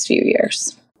the next few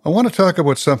years. I want to talk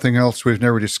about something else we've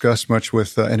never discussed much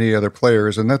with any other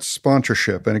players, and that's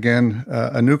sponsorship. And again,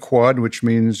 a new quad, which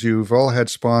means you've all had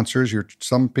sponsors.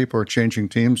 Some people are changing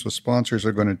teams, so sponsors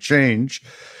are going to change.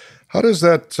 How does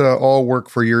that all work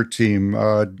for your team?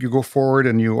 You go forward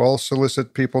and you all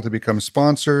solicit people to become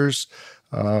sponsors.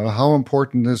 How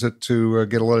important is it to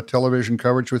get a lot of television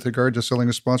coverage with regard to selling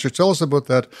a sponsor? Tell us about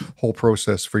that whole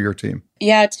process for your team.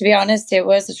 Yeah, to be honest, it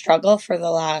was a struggle for the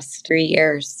last 3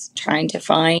 years trying to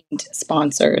find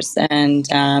sponsors. And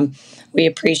we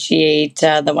appreciate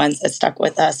the ones that stuck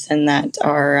with us and that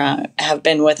have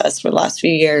been with us for the last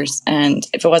few years. And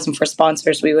if it wasn't for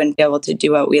sponsors, we wouldn't be able to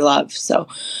do what we love. So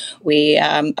we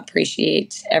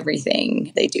appreciate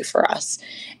everything they do for us.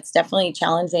 It's definitely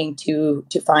challenging to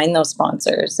find those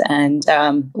sponsors. And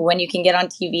when you can get on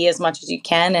TV as much as you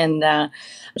can and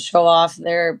show off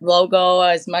their logo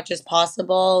as much as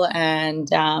possible and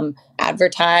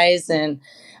advertise. And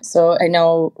so I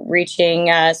know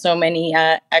reaching so many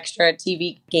extra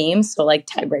TV games, so like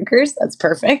tiebreakers, that's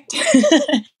perfect.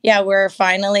 Yeah, we're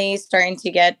finally starting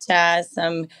to get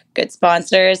some good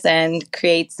sponsors and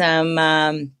create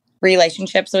some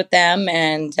relationships with them.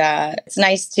 And it's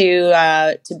nice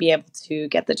to be able to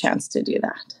get the chance to do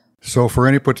that. So for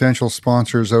any potential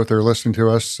sponsors out there listening to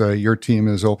us, your team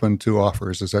is open to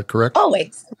offers. Is that correct?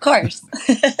 Always, of course.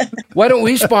 Why don't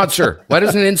we sponsor? Why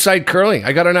doesn't Inside Curling?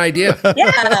 I got an idea.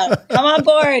 Yeah, come on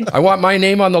board. I want my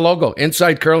name on the logo,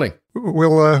 Inside Curling.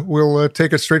 We'll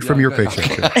take it straight from your paycheck.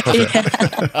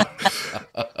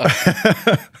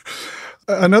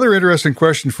 Another interesting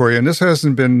question for you, and this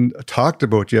hasn't been talked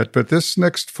about yet, but this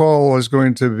next fall is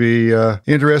going to be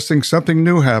interesting, something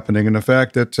new happening, and the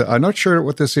fact that I'm not sure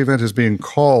what this event is being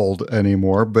called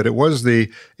anymore, but it was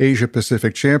the Asia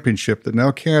Pacific Championship that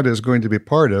now Canada is going to be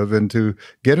part of, and to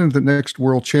get into the next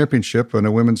World Championship on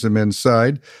the women's and men's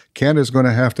side, Canada is going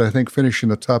to have to, I think, finish in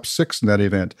the top 6 in that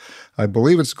event. I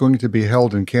believe it's going to be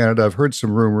held in Canada. I've heard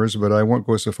some rumors, but I won't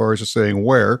go so far as to saying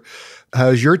where.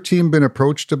 Has your team been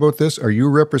approached about this? Are you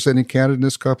representing Canada in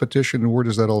this competition, and where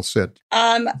does that all sit?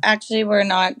 Actually, we're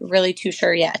not really too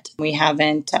sure yet. We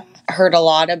haven't heard a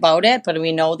lot about it, but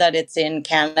we know that it's in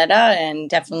Canada, and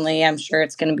definitely I'm sure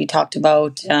it's going to be talked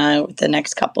about the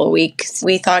next couple of weeks.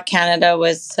 We thought Canada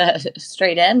was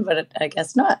straight in, but I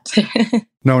guess not.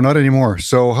 No, not anymore.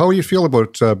 So how do you feel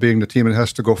about being the team that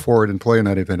has to go forward and play in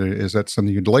that event? Is that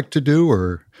something you'd like to do,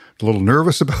 or a little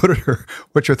nervous about it, or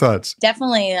what's your thoughts?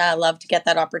 Definitely love to get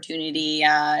that opportunity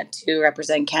to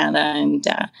represent Canada and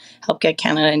help get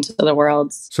Canada into the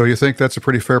Worlds. So you think that's a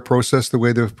pretty fair process, the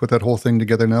way they've put that whole thing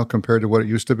together now compared to what it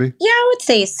used to be? Yeah, I would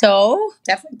say so.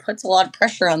 Definitely puts a lot of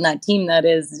pressure on that team that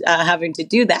is having to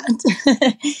do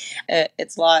that.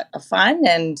 It's a lot of fun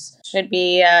and should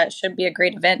be a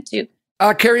great event too.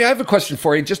 Carrie, I have a question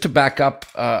for you, just to back up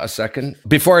a second.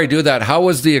 Before I do that, how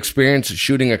was the experience of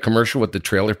shooting a commercial with the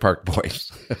Trailer Park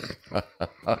Boys?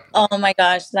 Oh my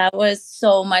gosh, that was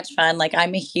so much fun. Like,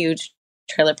 I'm a huge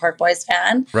Trailer Park Boys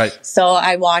fan. Right. So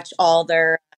I watch all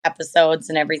their episodes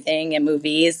and everything and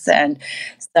movies. And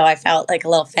so I felt like a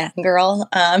little fangirl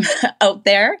out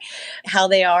there. How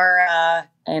they are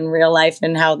in real life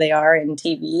and how they are in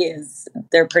TV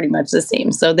they're pretty much the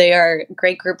same. So they are a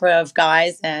great group of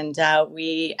guys, and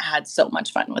we had so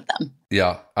much fun with them.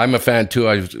 Yeah, I'm a fan too.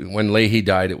 When Leahy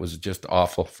died, it was just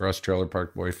awful for us Trailer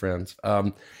Park Boy friends.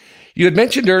 You had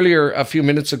mentioned earlier a few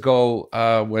minutes ago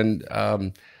when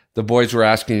the boys were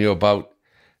asking you about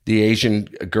the Asian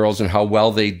girls and how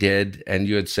well they did, and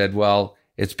you had said, well,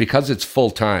 it's because it's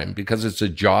full-time, because it's a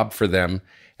job for them,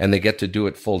 and they get to do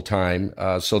it full-time.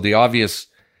 So the obvious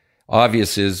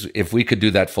is, if we could do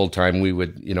that full-time, we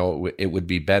would, it would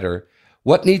be better.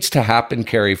 What needs to happen,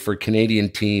 Carrie, for Canadian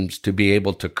teams to be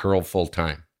able to curl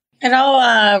full-time? It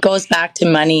all goes back to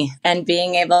money and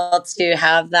being able to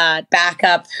have that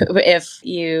backup if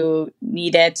you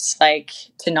need it, like,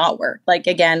 to not work. Like,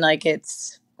 again, like,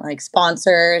 it's like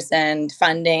sponsors and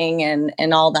funding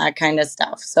and all that kind of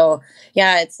stuff. So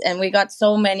yeah, and we got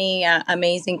so many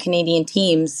amazing Canadian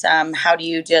teams. How do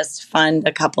you just fund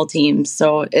a couple teams?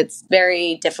 So it's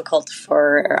very difficult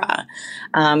for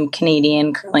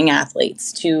Canadian curling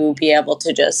athletes to be able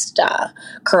to just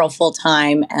curl full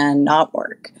time and not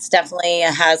work. It's definitely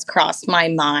has crossed my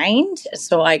mind.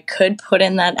 So I could put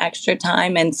in that extra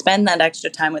time and spend that extra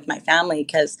time with my family,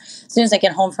 because as soon as I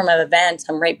get home from an event,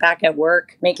 I'm right back at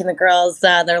work, making the girls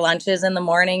their lunches in the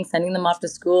morning, sending them off to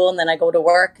school, and then I go to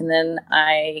work, and then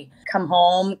I come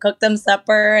home, cook them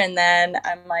supper, and then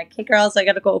I'm like, hey girls, I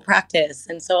gotta go practice.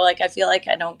 And so like I feel like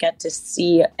I don't get to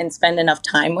see and spend enough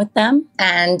time with them.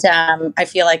 And I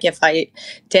feel like if I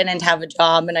didn't have a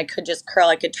job and I could just curl,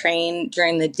 I could train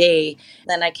during the day,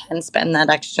 then I can spend that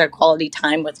extra quality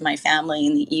time with my family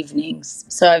in the evenings.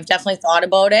 So I've definitely thought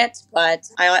about it, but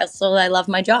I love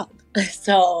my job.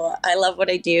 So I love what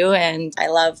I do, and I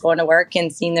love going to work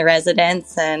and seeing the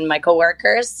residents and my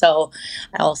coworkers. So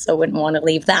I also wouldn't want to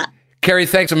leave that. Carrie,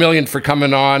 thanks a million for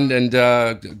coming on, and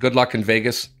good luck in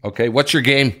Vegas. Okay, what's your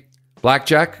game?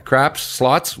 Blackjack, craps,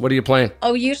 slots? What are you playing?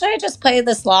 Oh, usually I just play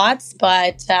the slots,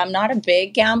 but I'm not a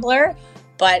big gambler.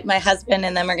 But my husband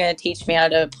and them are going to teach me how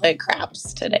to play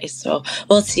craps today. So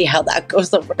we'll see how that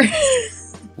goes over.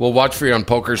 We'll watch for you on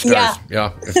Poker Stars.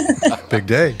 Yeah. Big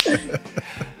day.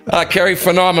 Carrie,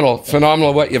 phenomenal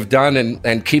what you've done,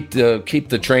 and keep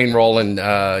the train rolling.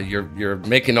 You're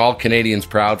making all Canadians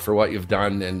proud for what you've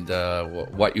done and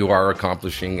what you are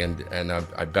accomplishing, and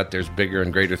I bet there's bigger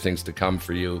and greater things to come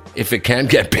for you, if it can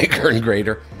get bigger and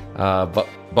greater.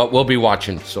 But we'll be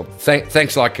watching. So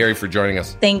thanks a lot, Carrie, for joining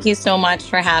us. Thank you so much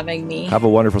for having me. Have a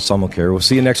wonderful summer, Carrie. We'll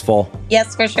see you next fall.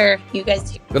 Yes, for sure. You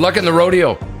guys too. Good luck in the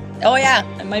rodeo. Oh yeah,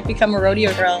 I might become a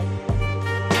rodeo girl.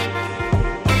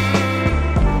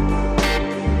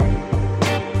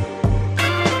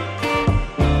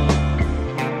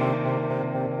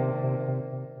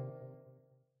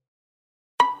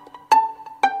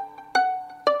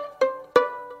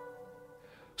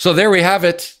 So there we have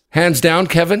it. Hands down,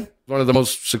 Kevin, one of the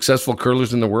most successful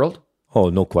curlers in the world. Oh,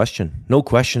 no question. No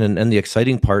question. And the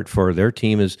exciting part for their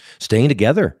team is staying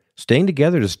together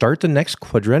to start the next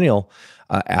quadrennial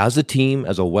as a team,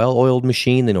 as a well-oiled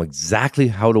machine. They know exactly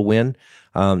how to win.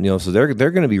 So they're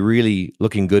going to be really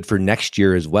looking good for next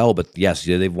year as well. But yes,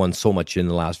 they've won so much in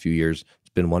the last few years. It's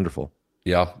been wonderful.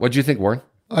 Yeah. What do you think, Warren?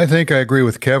 I think I agree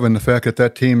with Kevin. The fact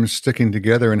that team's sticking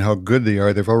together and how good they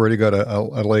are, they've already got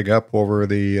a leg up over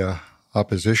the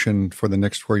opposition for the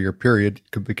next 4-year period,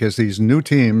 because these new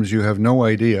teams, you have no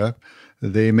idea.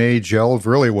 they may gel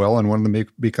really well and one of them may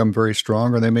become very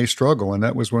strong, or they may struggle. And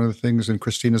that was one of the things in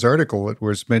Christina's article that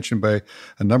was mentioned by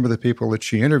a number of the people that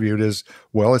she interviewed is,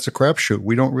 well, it's a crapshoot.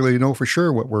 We don't really know for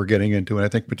sure what we're getting into. And I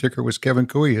think particularly was Kevin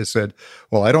Cooey has said,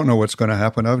 well, I don't know what's going to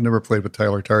happen. I've never played with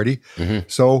Tyler Tardy.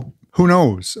 So who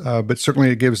knows? But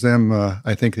certainly it gives them,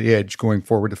 I think, the edge going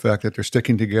forward, the fact that they're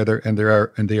sticking together and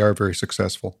they are very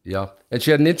successful. Yeah. And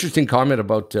she had an interesting comment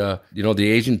about, the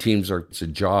Asian teams it's a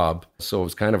job. So it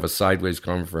was kind of a sideways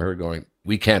comment for her going,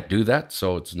 we can't do that.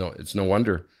 So it's no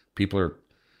wonder people are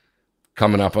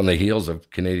coming up on the heels of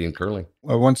Canadian curling.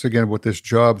 Well, once again, with this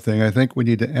job thing, I think we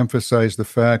need to emphasize the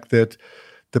fact that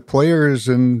the players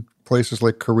in places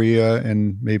like Korea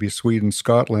and maybe Sweden,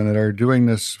 Scotland that are doing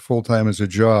this full-time as a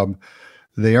job,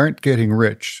 they aren't getting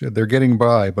rich. They're getting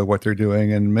by what they're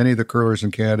doing. And many of the curlers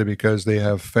in Canada, because they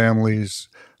have families,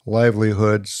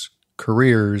 livelihoods,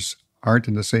 careers, aren't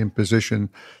in the same position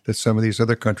that some of these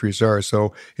other countries are.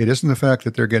 So it isn't the fact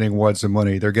that they're getting wads of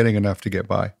money. They're getting enough to get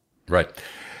by. Right.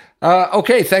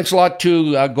 Okay, thanks a lot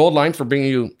to Goldline for bringing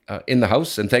you in the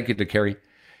house, and thank you to Carrie.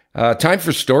 Time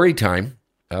for story time.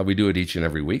 We do it each and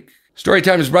every week.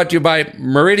 Storytime is brought to you by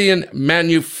Meridian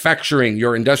Manufacturing,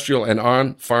 your industrial and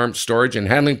on-farm storage and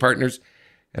handling partners,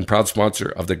 and proud sponsor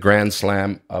of the Grand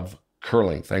Slam of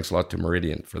Curling. Thanks a lot to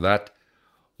Meridian for that.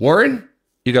 Warren,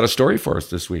 you got a story for us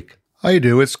this week. I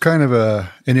do. It's kind of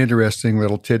an interesting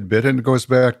little tidbit, and it goes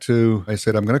back to, I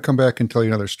said, I'm going to come back and tell you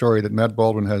another story that Matt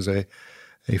Baldwin has a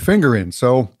finger in.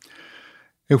 So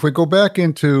if we go back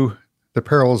into the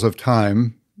perils of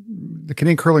time, the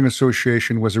Canadian Curling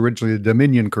Association was originally the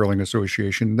Dominion Curling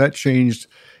Association. That changed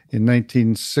in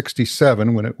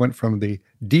 1967 when it went from the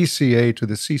DCA to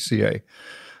the CCA.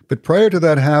 But prior to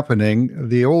that happening,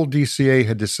 the old DCA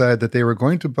had decided that they were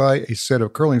going to buy a set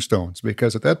of curling stones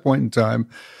because at that point in time,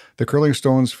 the curling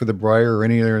stones for the Brier or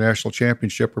any other national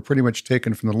championship were pretty much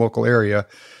taken from the local area.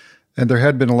 And there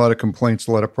had been a lot of complaints,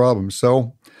 a lot of problems.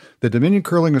 So the Dominion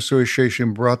Curling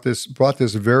Association brought this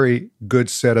very good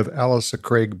set of Alice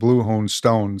Craig Blue Hone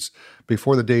stones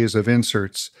before the days of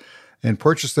inserts and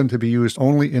purchased them to be used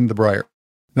only in the Brier.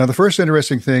 Now, the first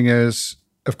interesting thing is,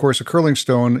 of course, a curling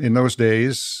stone in those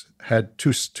days had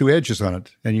two edges on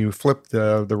it, and you flipped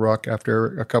the rock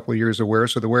after a couple of years of wear,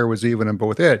 so the wear was even on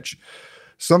both edge.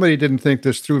 Somebody didn't think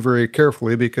this through very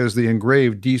carefully because they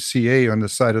engraved DCA on the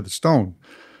side of the stone.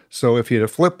 So if you'd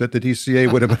have flipped it, the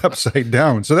DCA would have been upside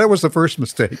down. So that was the first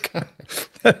mistake.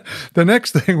 The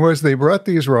next thing was they brought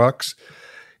these rocks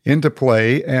into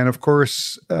play. And of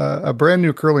course, a brand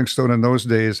new curling stone in those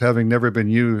days, having never been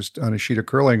used on a sheet of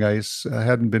curling ice,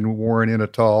 hadn't been worn in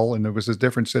at all. And it was a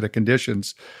different set of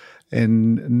conditions.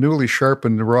 And newly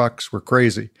sharpened rocks were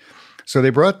crazy. So they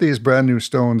brought these brand new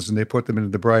stones and they put them into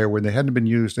the Brier where they hadn't been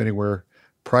used anywhere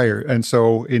prior. And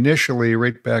so initially,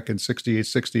 right back in 68,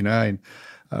 69,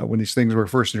 when these things were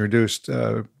first introduced,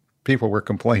 people were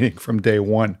complaining from day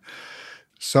one.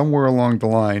 Somewhere along the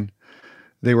line,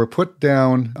 they were put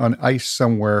down on ice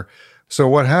somewhere. So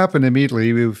what happened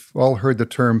immediately, we've all heard the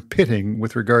term pitting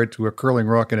with regard to a curling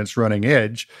rock and its running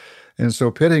edge. And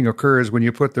so pitting occurs when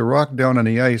you put the rock down on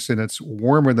the ice and it's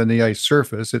warmer than the ice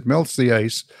surface. It melts the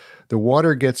ice. The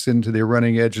water gets into the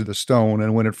running edge of the stone.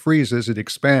 And when it freezes, it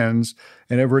expands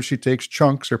and it virtually takes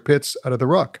chunks or pits out of the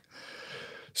rock.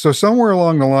 So somewhere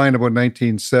along the line, about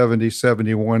 1970,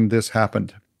 71, this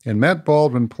happened. And Matt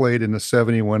Baldwin played in the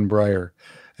 71 Brier.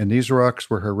 And these rocks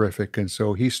were horrific. And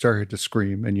so he started to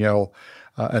scream and yell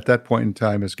at that point in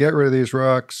time is get rid of these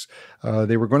rocks.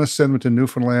 They were going to send them to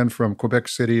Newfoundland from Quebec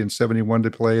City in 71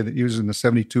 to play using the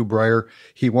 72 Brier.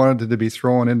 He wanted it to be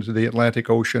thrown into the Atlantic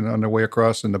Ocean on their way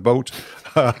across in the boat.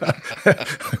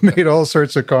 Made all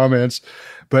sorts of comments.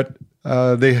 But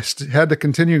they had the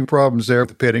continuing problems there with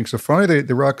the pitting. So finally,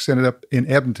 the rocks ended up in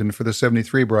Edmonton for the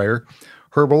 73 Brier.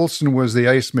 Herb Olson was the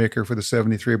ice maker for the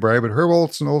 73 Brier, but Herb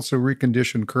Olson also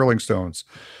reconditioned curling stones.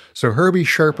 So Herbie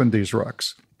sharpened these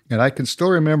rocks. And I can still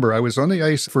remember, I was on the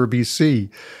ice for BC,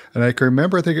 and I can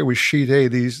remember, I think it was sheet A,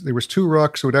 there was two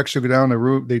rocks that would actually go down the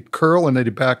route. They'd curl and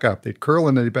they'd back up. They'd curl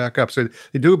and they'd back up. So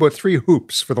they do about 3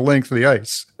 hoops for the length of the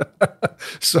ice.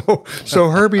 So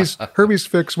Herbie's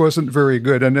fix wasn't very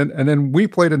good. And then we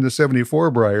played in the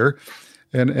 74 Brier,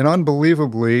 and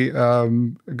unbelievably, a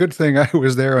good thing I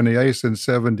was there on the ice in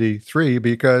 73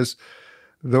 because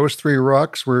those 3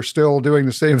 rocks were still doing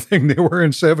the same thing they were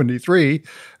in 73.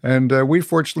 And we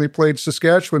fortunately played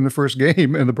Saskatchewan the first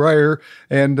game in the Brier.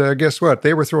 And guess what?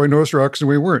 They were throwing those rocks and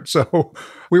we weren't. So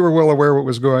we were well aware what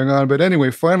was going on. But anyway,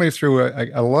 finally through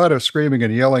a lot of screaming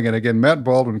and yelling, and again, Matt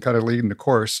Baldwin kind of leading the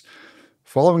course,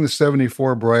 following the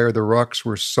 74 Brier, the rocks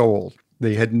were sold.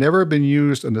 They had never been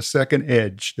used on the second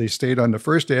edge. They stayed on the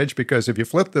first edge because if you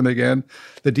flipped them again,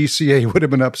 the DCA would have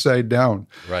been upside down.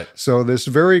 Right. So this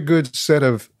very good set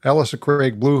of Alice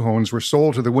Craig Blue Hones were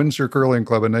sold to the Windsor Curling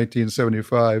Club in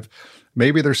 1975.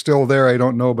 Maybe they're still there, I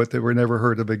don't know, but they were never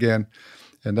heard of again.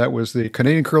 And that was the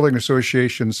Canadian Curling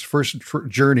Association's first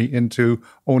journey into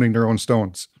owning their own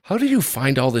stones. How did you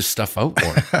find all this stuff out,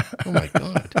 Warren? Oh, my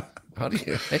God. How do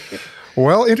you...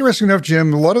 Well, interesting enough,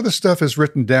 Jim, a lot of the stuff is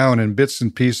written down in bits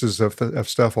and pieces of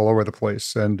stuff all over the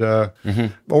place. And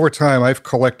over time, I've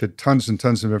collected tons and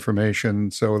tons of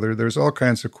information. So there's all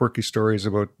kinds of quirky stories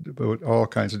about all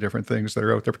kinds of different things that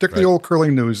are out there, particularly old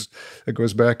curling news that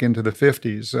goes back into the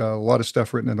 50s. A lot of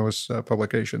stuff written in those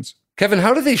publications. Kevin,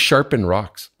 how do they sharpen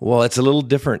rocks? Well, it's a little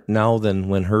different now than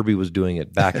when Herbie was doing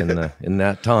it back in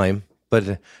that time.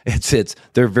 But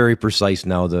they're very precise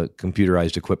now, the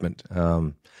computerized equipment.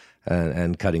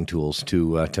 And cutting tools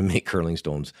to make curling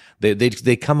stones.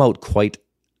 They come out quite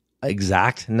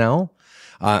exact now.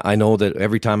 I know that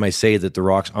every time I say that the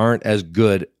rocks aren't as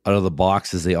good out of the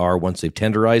box as they are once they've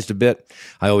tenderized a bit,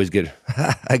 I always get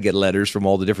I get letters from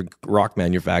all the different rock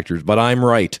manufacturers. But I'm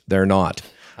right; they're not.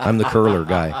 I'm the curler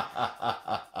guy.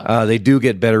 They do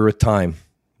get better with time.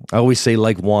 I always say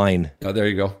like wine. Oh, there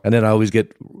you go. And then I always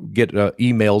get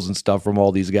emails and stuff from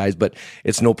all these guys, but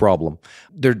it's no problem.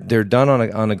 They're done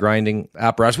on a grinding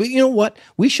apparatus. You know what?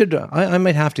 We should. I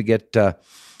might have to get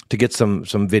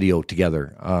some video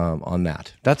together on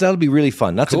that. That'll be really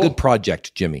fun. That's cool. A good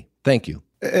project, Jimmy. Thank you.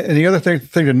 And the other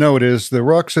thing to note is the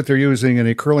rocks that they're using in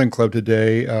a curling club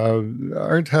today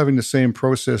aren't having the same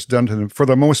process done to them for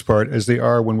the most part as they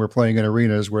are when we're playing in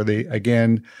arenas where they,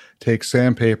 again, take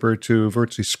sandpaper to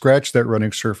virtually scratch that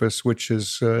running surface, which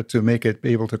is to make it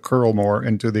able to curl more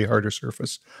into the harder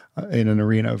surface in an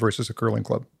arena versus a curling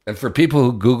club. And for people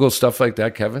who Google stuff like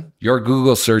that, Kevin, your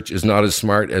Google search is not as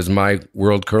smart as my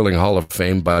World Curling Hall of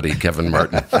Fame buddy, Kevin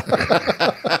Martin.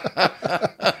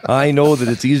 I know that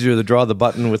it's easier to draw the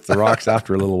button with the rocks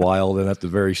after a little while than at the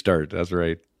very start. That's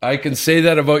right. I can say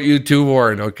that about you too,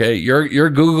 Warren, okay? Your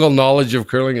Google knowledge of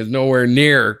curling is nowhere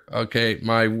near, okay,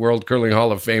 my World Curling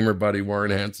Hall of Famer buddy,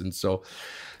 Warren Hansen. So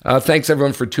thanks,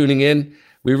 everyone, for tuning in.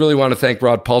 We really want to thank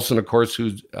Rod Paulson, of course,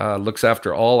 who looks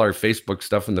after all our Facebook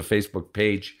stuff in the Facebook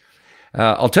page.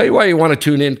 I'll tell you why you want to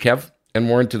tune in, Kev, and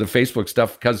more into the Facebook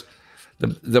stuff, because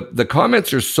the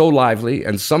comments are so lively,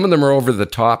 and some of them are over the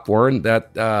top, Warren,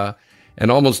 that and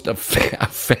almost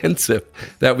offensive,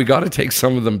 that we got to take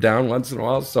some of them down once in a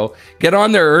while. So get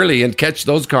on there early and catch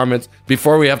those comments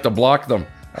before we have to block them.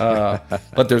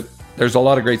 But there's a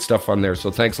lot of great stuff on there.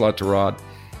 So thanks a lot to Rod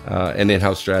and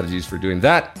In-House Strategies for doing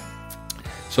that.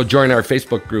 So join our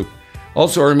Facebook group.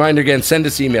 Also, a reminder again, send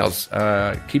us emails.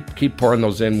 Keep pouring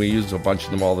those in. We use a bunch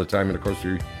of them all the time. And of course,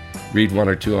 we read one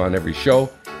or two on every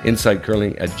show.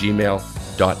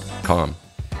 InsideCurling@gmail.com.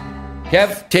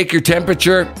 Kev, take your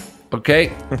temperature, okay?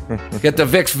 Get the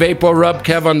Vicks Vapor Rub,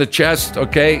 Kev, on the chest,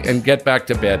 okay? And get back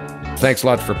to bed. Thanks a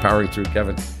lot for powering through,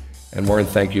 Kevin. And Warren,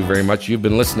 thank you very much. You've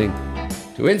been listening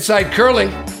to Inside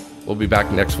Curling. We'll be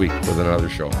back next week with another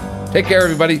show. Take care,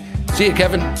 everybody. See you,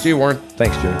 Kevin. See you, Warren.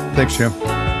 Thanks, Jim. Thanks, Jim.